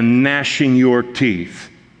and gnashing your teeth?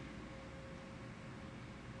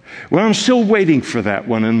 Well, I'm still waiting for that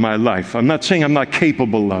one in my life. I'm not saying I'm not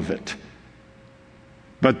capable of it.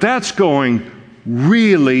 But that's going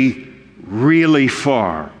really, really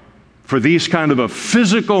far for these kind of a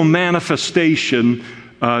physical manifestation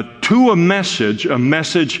to a message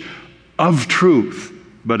of truth.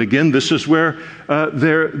 But again, this is where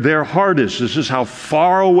their heart is. This is how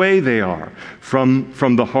far away they are from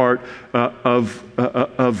the heart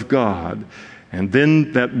of God. And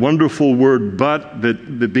then that wonderful word "but"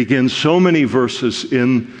 that begins so many verses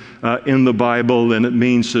in the Bible, and it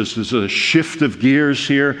means there's a shift of gears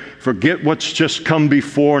here. Forget what's just come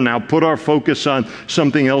before. Now put our focus on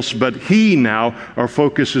something else. But our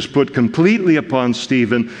focus is put completely upon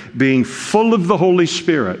Stephen, being full of the Holy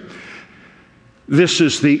Spirit. This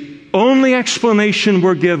is the only explanation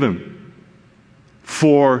we're given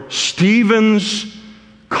for Stephen's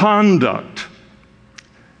conduct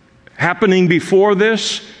happening before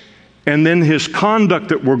this, and then his conduct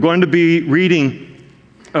that we're going to be reading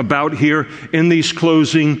about here in these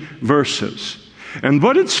closing verses. And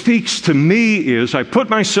what it speaks to me is, I put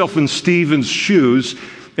myself in Stephen's shoes,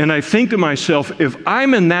 and I think to myself, if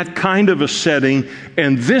I'm in that kind of a setting,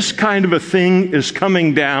 and this kind of a thing is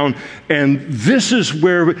coming down, and this is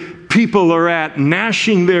where people are at,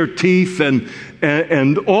 gnashing their teeth,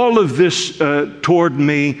 and all of this toward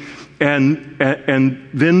me, and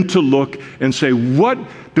then to look and say, what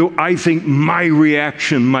do I think my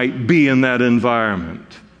reaction might be in that environment?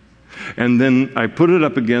 And then I put it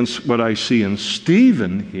up against what I see in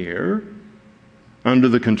Stephen here, under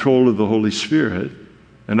the control of the Holy Spirit.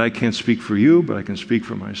 And I can't speak for you, but I can speak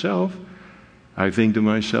for myself. I think to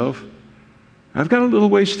myself, I've got a little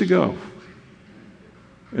ways to go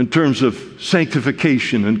in terms of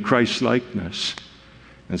sanctification and Christ-likeness.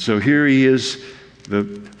 And so here he is. The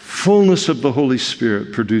fullness of the Holy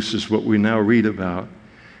Spirit produces what we now read about.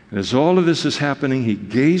 And as all of this is happening, he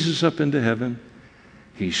gazes up into heaven.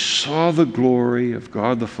 He saw the glory of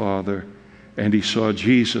God the Father, and he saw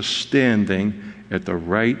Jesus standing at the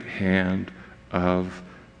right hand of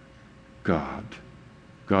God.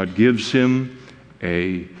 God gives him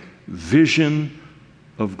a vision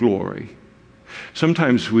of glory.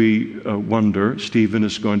 Sometimes we wonder, Stephen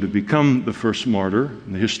is going to become the first martyr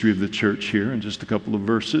in the history of the church here in just a couple of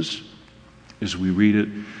verses as we read it.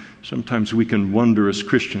 Sometimes we can wonder as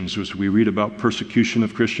Christians, as we read about persecution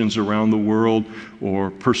of Christians around the world,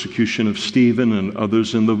 or persecution of Stephen and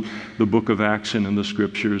others in the book of Acts and in the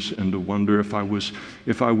scriptures, and to wonder if I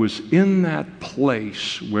was in that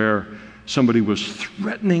place where somebody was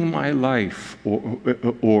threatening my life,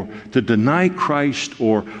 or to deny Christ,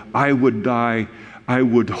 or I would die, I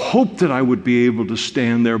would hope that I would be able to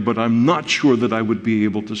stand there, but I'm not sure that I would be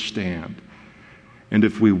able to stand. And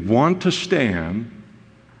if we want to stand,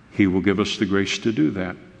 he will give us the grace to do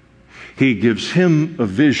that. He gives him a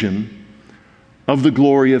vision of the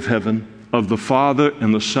glory of heaven, of the Father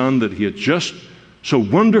and the Son that he had just so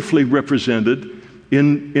wonderfully represented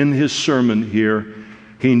in his sermon here.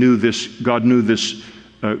 He knew this, God knew this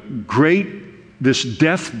this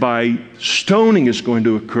death by stoning is going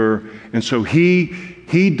to occur. And so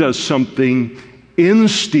he does something in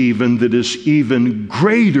Stephen that is even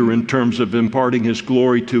greater in terms of imparting his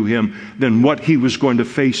glory to him than what he was going to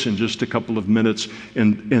face in just a couple of minutes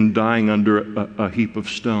in dying under a heap of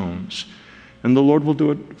stones. And the Lord will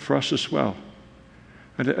do it for us as well.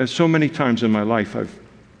 So many times in my life I've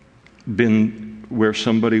been where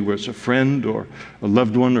somebody was a friend or a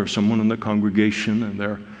loved one or someone in the congregation,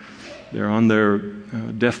 and they're on their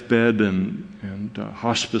deathbed, and and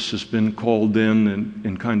hospice has been called in,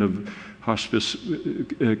 and kind of hospice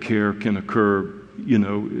care can occur,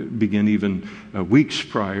 begin even weeks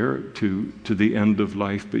prior to the end of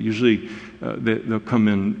life, but usually they'll come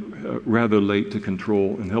in rather late to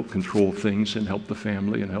control and help control things and help the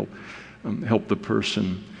family and help the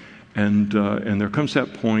person. And there comes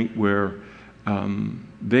that point where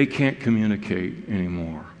they can't communicate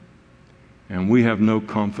anymore. And we have no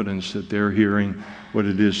confidence that they're hearing what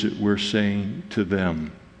it is that we're saying to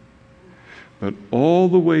them. But all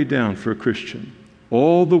the way down for a Christian,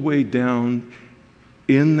 all the way down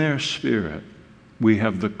in their spirit, we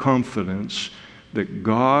have the confidence that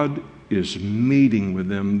God is meeting with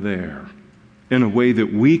them there in a way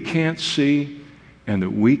that we can't see and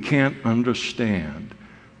that we can't understand.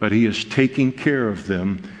 But He is taking care of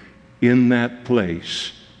them in that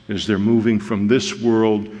place as they're moving from this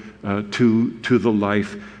world to the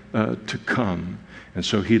life to come. And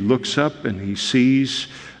so He looks up and He sees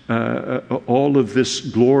all of this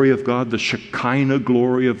glory of God, the Shekinah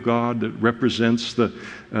glory of God that represents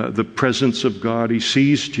the presence of God. He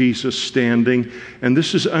sees Jesus standing, and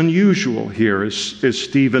this is unusual here, as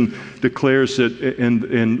Stephen declares that,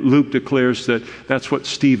 and Luke declares that that's what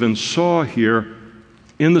Stephen saw here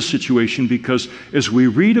in the situation, because as we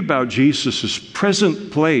read about Jesus'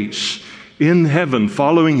 present place in heaven,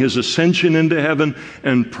 following His ascension into heaven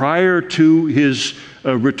and prior to His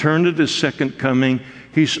return at His second coming,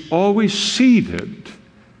 He's always seated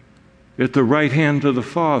at the right hand of the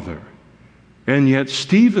Father. And yet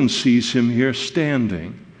Stephen sees Him here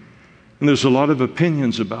standing. And there's a lot of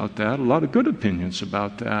opinions about that, a lot of good opinions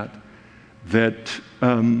about that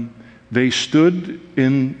they stood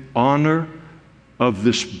in honor of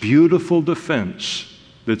this beautiful defense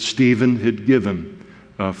that Stephen had given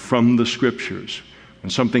from the Scriptures. When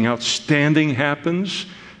something outstanding happens,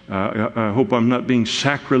 I hope I'm not being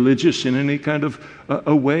sacrilegious in any kind of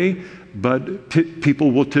a way, but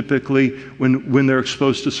people will typically, when they're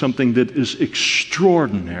exposed to something that is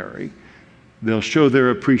extraordinary, they'll show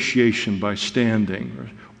their appreciation by standing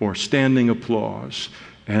or standing applause.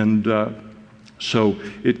 And so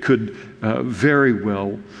it could very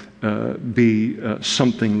well be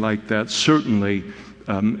something like that, certainly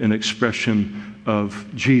an expression of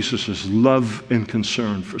Jesus' love and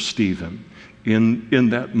concern for Stephen in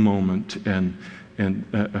that moment, and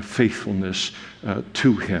a faithfulness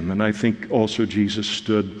to him. And I think also Jesus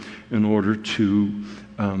stood in order to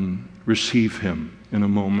receive him in a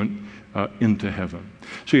moment into heaven.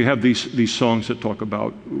 So you have these songs that talk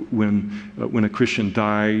about when a Christian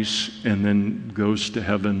dies and then goes to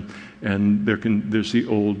heaven, and there's the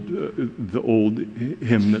old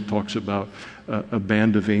hymn that talks about a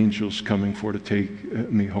band of angels coming for to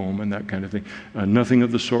take me home, and that kind of thing. Nothing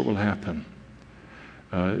of the sort will happen.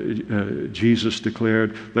 Jesus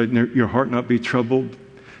declared, "Let your heart not be troubled."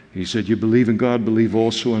 He said, "You believe in God, believe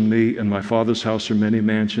also in me. In my Father's house are many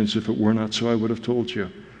mansions. If it were not so, I would have told you.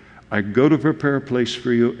 I go to prepare a place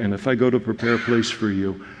for you, and if I go to prepare a place for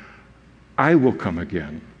you, I will come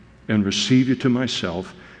again and receive you to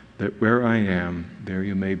myself, that where I am, there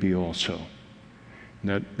you may be also."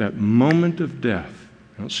 And that moment of death,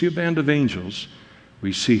 I don't see a band of angels.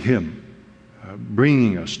 We see Him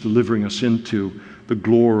bringing us, delivering us into the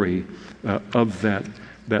glory of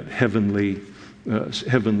that heavenly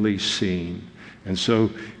scene. And so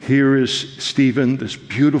here is Stephen, this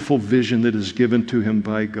beautiful vision that is given to him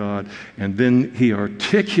by God, and then he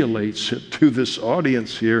articulates it to this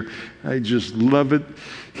audience here. I just love it.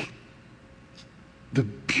 The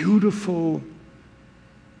beautiful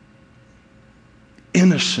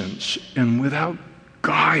innocence and without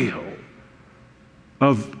guile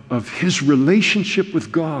of his relationship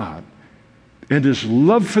with God and his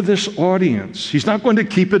love for this audience. He's not going to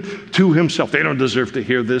keep it to himself. They don't deserve to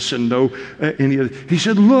hear this and know any of it. He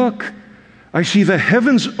said, "Look, I see the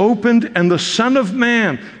heavens opened and the Son of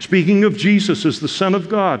Man," speaking of Jesus as the Son of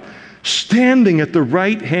God, "standing at the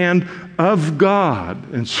right hand of God."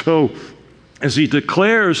 And so, as he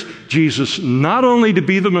declares Jesus not only to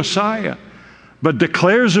be the Messiah, but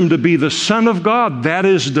declares him to be the Son of God, that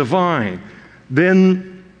is divine,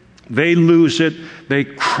 then they lose it. They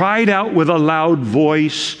cried out with a loud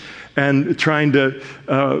voice and trying to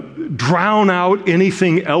drown out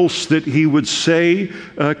anything else that he would say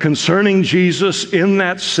concerning Jesus in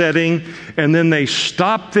that setting, and then they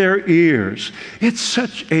stopped their ears. It's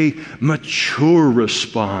such a mature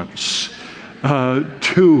response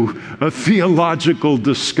to a theological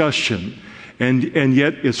discussion, and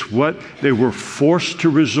yet it's what they were forced to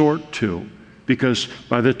resort to. Because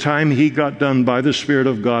by the time he got done by the Spirit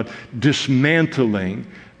of God dismantling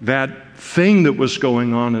that thing that was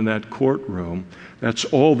going on in that courtroom, That's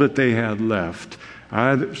all that they had left.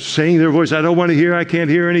 Saying their voice, I don't want to hear, I can't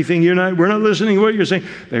hear anything, we're not listening to what you're saying.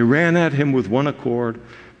 They ran at him with one accord.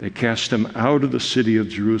 They cast him out of the city of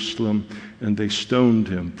Jerusalem, and they stoned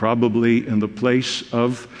him, probably in the place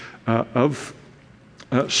of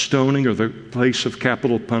stoning, or the place of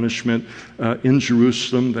capital punishment in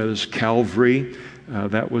Jerusalem, that is Calvary.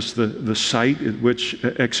 That was the site at which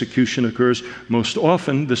execution occurs. Most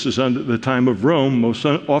often, this is under the time of Rome, most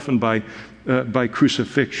often by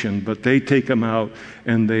crucifixion. But they take him out,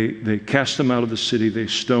 and they cast him out of the city. They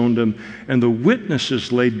stoned him. And the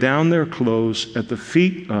witnesses laid down their clothes at the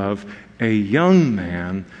feet of a young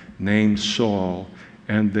man named Saul,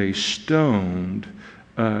 and they stoned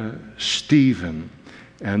Stephen.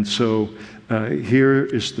 And so here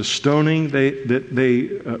is the stoning that they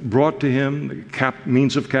brought to him, the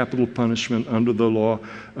means of capital punishment under the law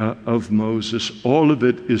of Moses. All of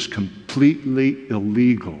it is completely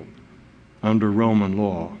illegal under Roman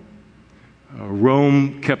law.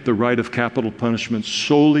 Rome kept the right of capital punishment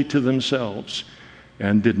solely to themselves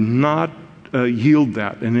and did not yield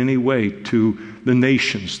that in any way to the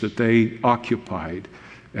nations that they occupied.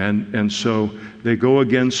 And so they go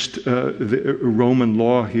against the Roman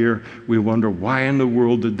law here. We wonder, why in the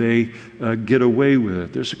world did they get away with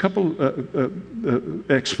it? There's a couple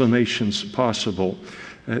explanations possible.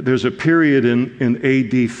 There's a period in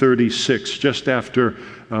AD 36, just after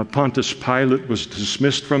Pontius Pilate was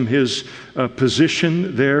dismissed from his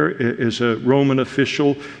position there as a Roman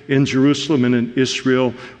official in Jerusalem and in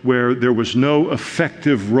Israel, where there was no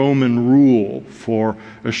effective Roman rule for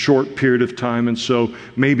a short period of time. And so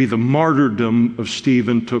maybe the martyrdom of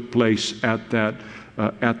Stephen took place at that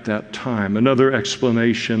time. Another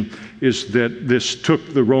explanation is that this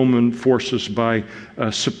took the Roman forces by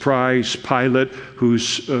surprise. Pilate,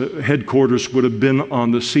 whose headquarters would have been on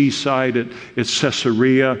the seaside at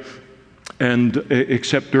Caesarea, and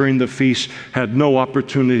except during the feast, had no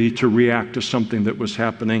opportunity to react to something that was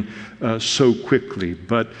happening so quickly.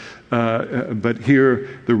 But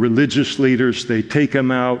here, the religious leaders, they take him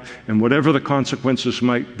out, and whatever the consequences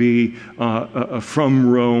might be from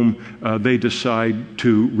Rome, they decide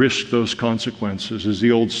to risk those consequences. As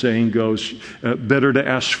the old saying goes, better to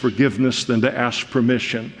ask forgiveness than to ask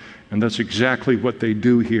permission. And that's exactly what they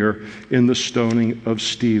do here in the stoning of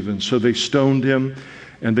Stephen. So they stoned him,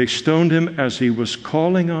 and they stoned him as he was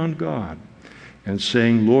calling on God and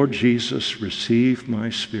saying, Lord Jesus, receive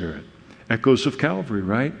my spirit. Echoes of Calvary,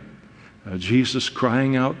 right? Jesus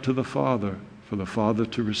crying out to the Father for the Father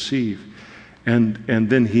to receive. And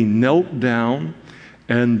then he knelt down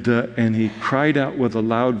and he cried out with a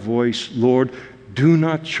loud voice, Lord, do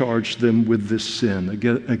not charge them with this sin.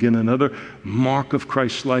 Again, another mark of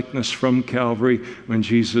Christ-likeness from Calvary when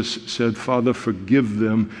Jesus said, Father, forgive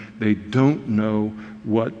them. They don't know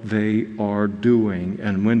what they are doing.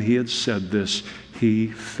 And when he had said this, he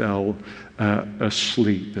fell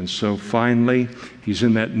asleep. And so finally, he's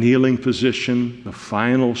in that kneeling position. The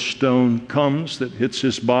final stone comes that hits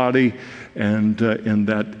his body, and in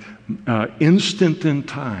that instant in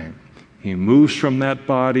time, he moves from that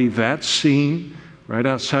body, that scene, right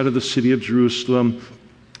outside of the city of Jerusalem,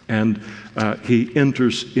 and he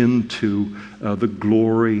enters into the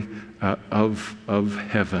glory of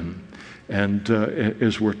heaven. And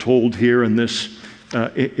as we're told here in this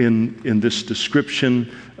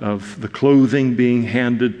description of the clothing being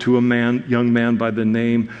handed to a young man by the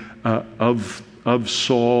name of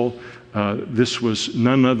Saul, this was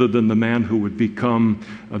none other than the man who would become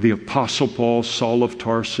the Apostle Paul, Saul of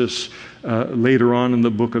Tarsus. Later on in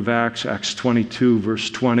the book of Acts, Acts 22, verse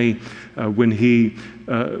 20, when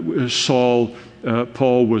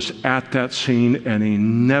Paul was at that scene, and he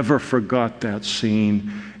never forgot that scene.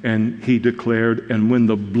 And he declared, and when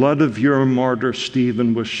the blood of your martyr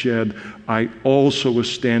Stephen was shed, I also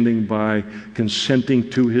was standing by, consenting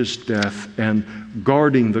to his death and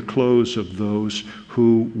guarding the clothes of those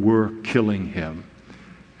who were killing him.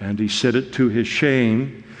 And he said it to his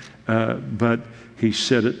shame, but he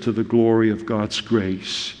said it to the glory of God's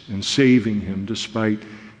grace in saving him despite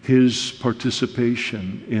his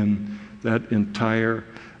participation in that entire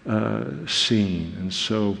scene. And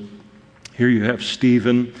so here you have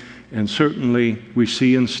Stephen, and certainly we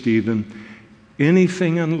see in Stephen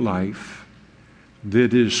anything in life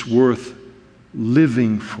that is worth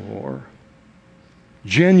living for,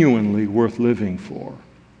 genuinely worth living for,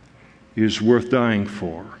 is worth dying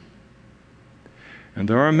for. And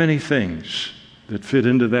there are many things that fit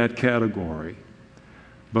into that category,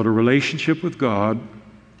 but a relationship with God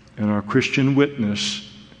and our Christian witness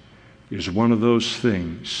is one of those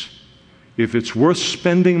things. If it's worth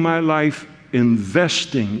spending my life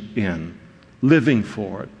investing in, living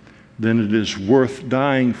for it, then it is worth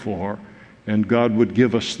dying for, and God would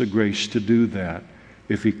give us the grace to do that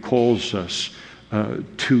if He calls us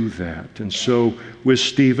to that. And so with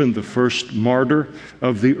Stephen, the first martyr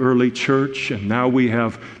of the early church, and now we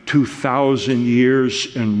have 2,000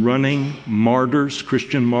 years in running martyrs,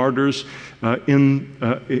 Christian martyrs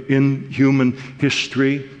in human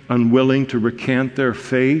history, unwilling to recant their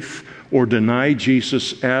faith or deny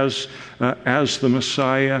Jesus as the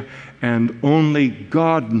Messiah, and only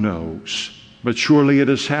God knows, but surely it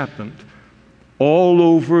has happened all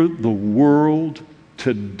over the world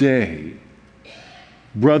today.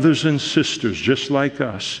 Brothers and sisters, just like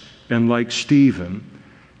us and like Stephen,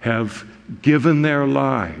 have given their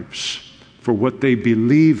lives for what they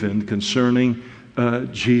believe in concerning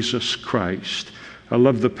Jesus Christ. I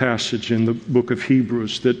love the passage in the book of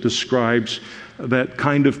Hebrews that describes that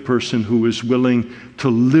kind of person who is willing to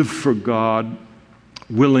live for God,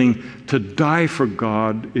 willing to die for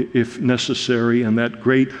God if necessary, and that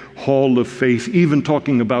great hall of faith, even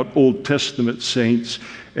talking about Old Testament saints,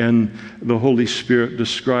 and the Holy Spirit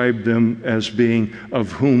described them as being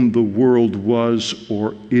of whom the world was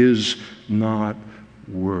or is not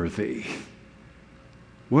worthy.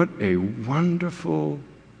 What a wonderful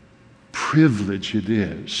privilege it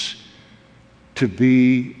is to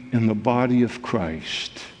be in the body of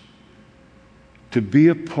Christ, to be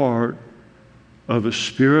a part of a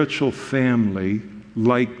spiritual family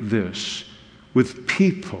like this, with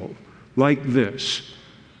people like this,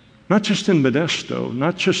 not just in Modesto,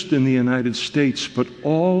 not just in the United States, but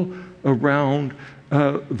all around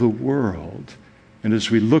the world. And as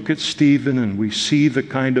we look at Stephen and we see the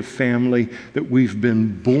kind of family that we've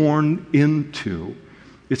been born into,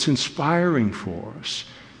 it's inspiring for us.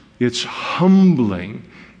 It's humbling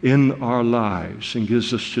in our lives and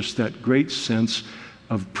gives us just that great sense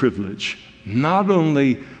of privilege, not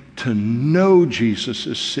only to know Jesus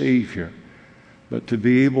as Savior, but to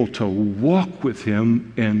be able to walk with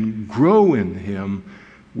Him and grow in Him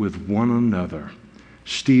with one another.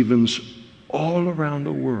 Stevens all around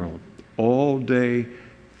the world, all day,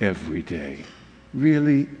 every day.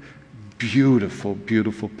 Really beautiful,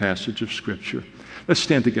 beautiful passage of Scripture. Let's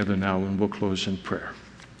stand together now and we'll close in prayer.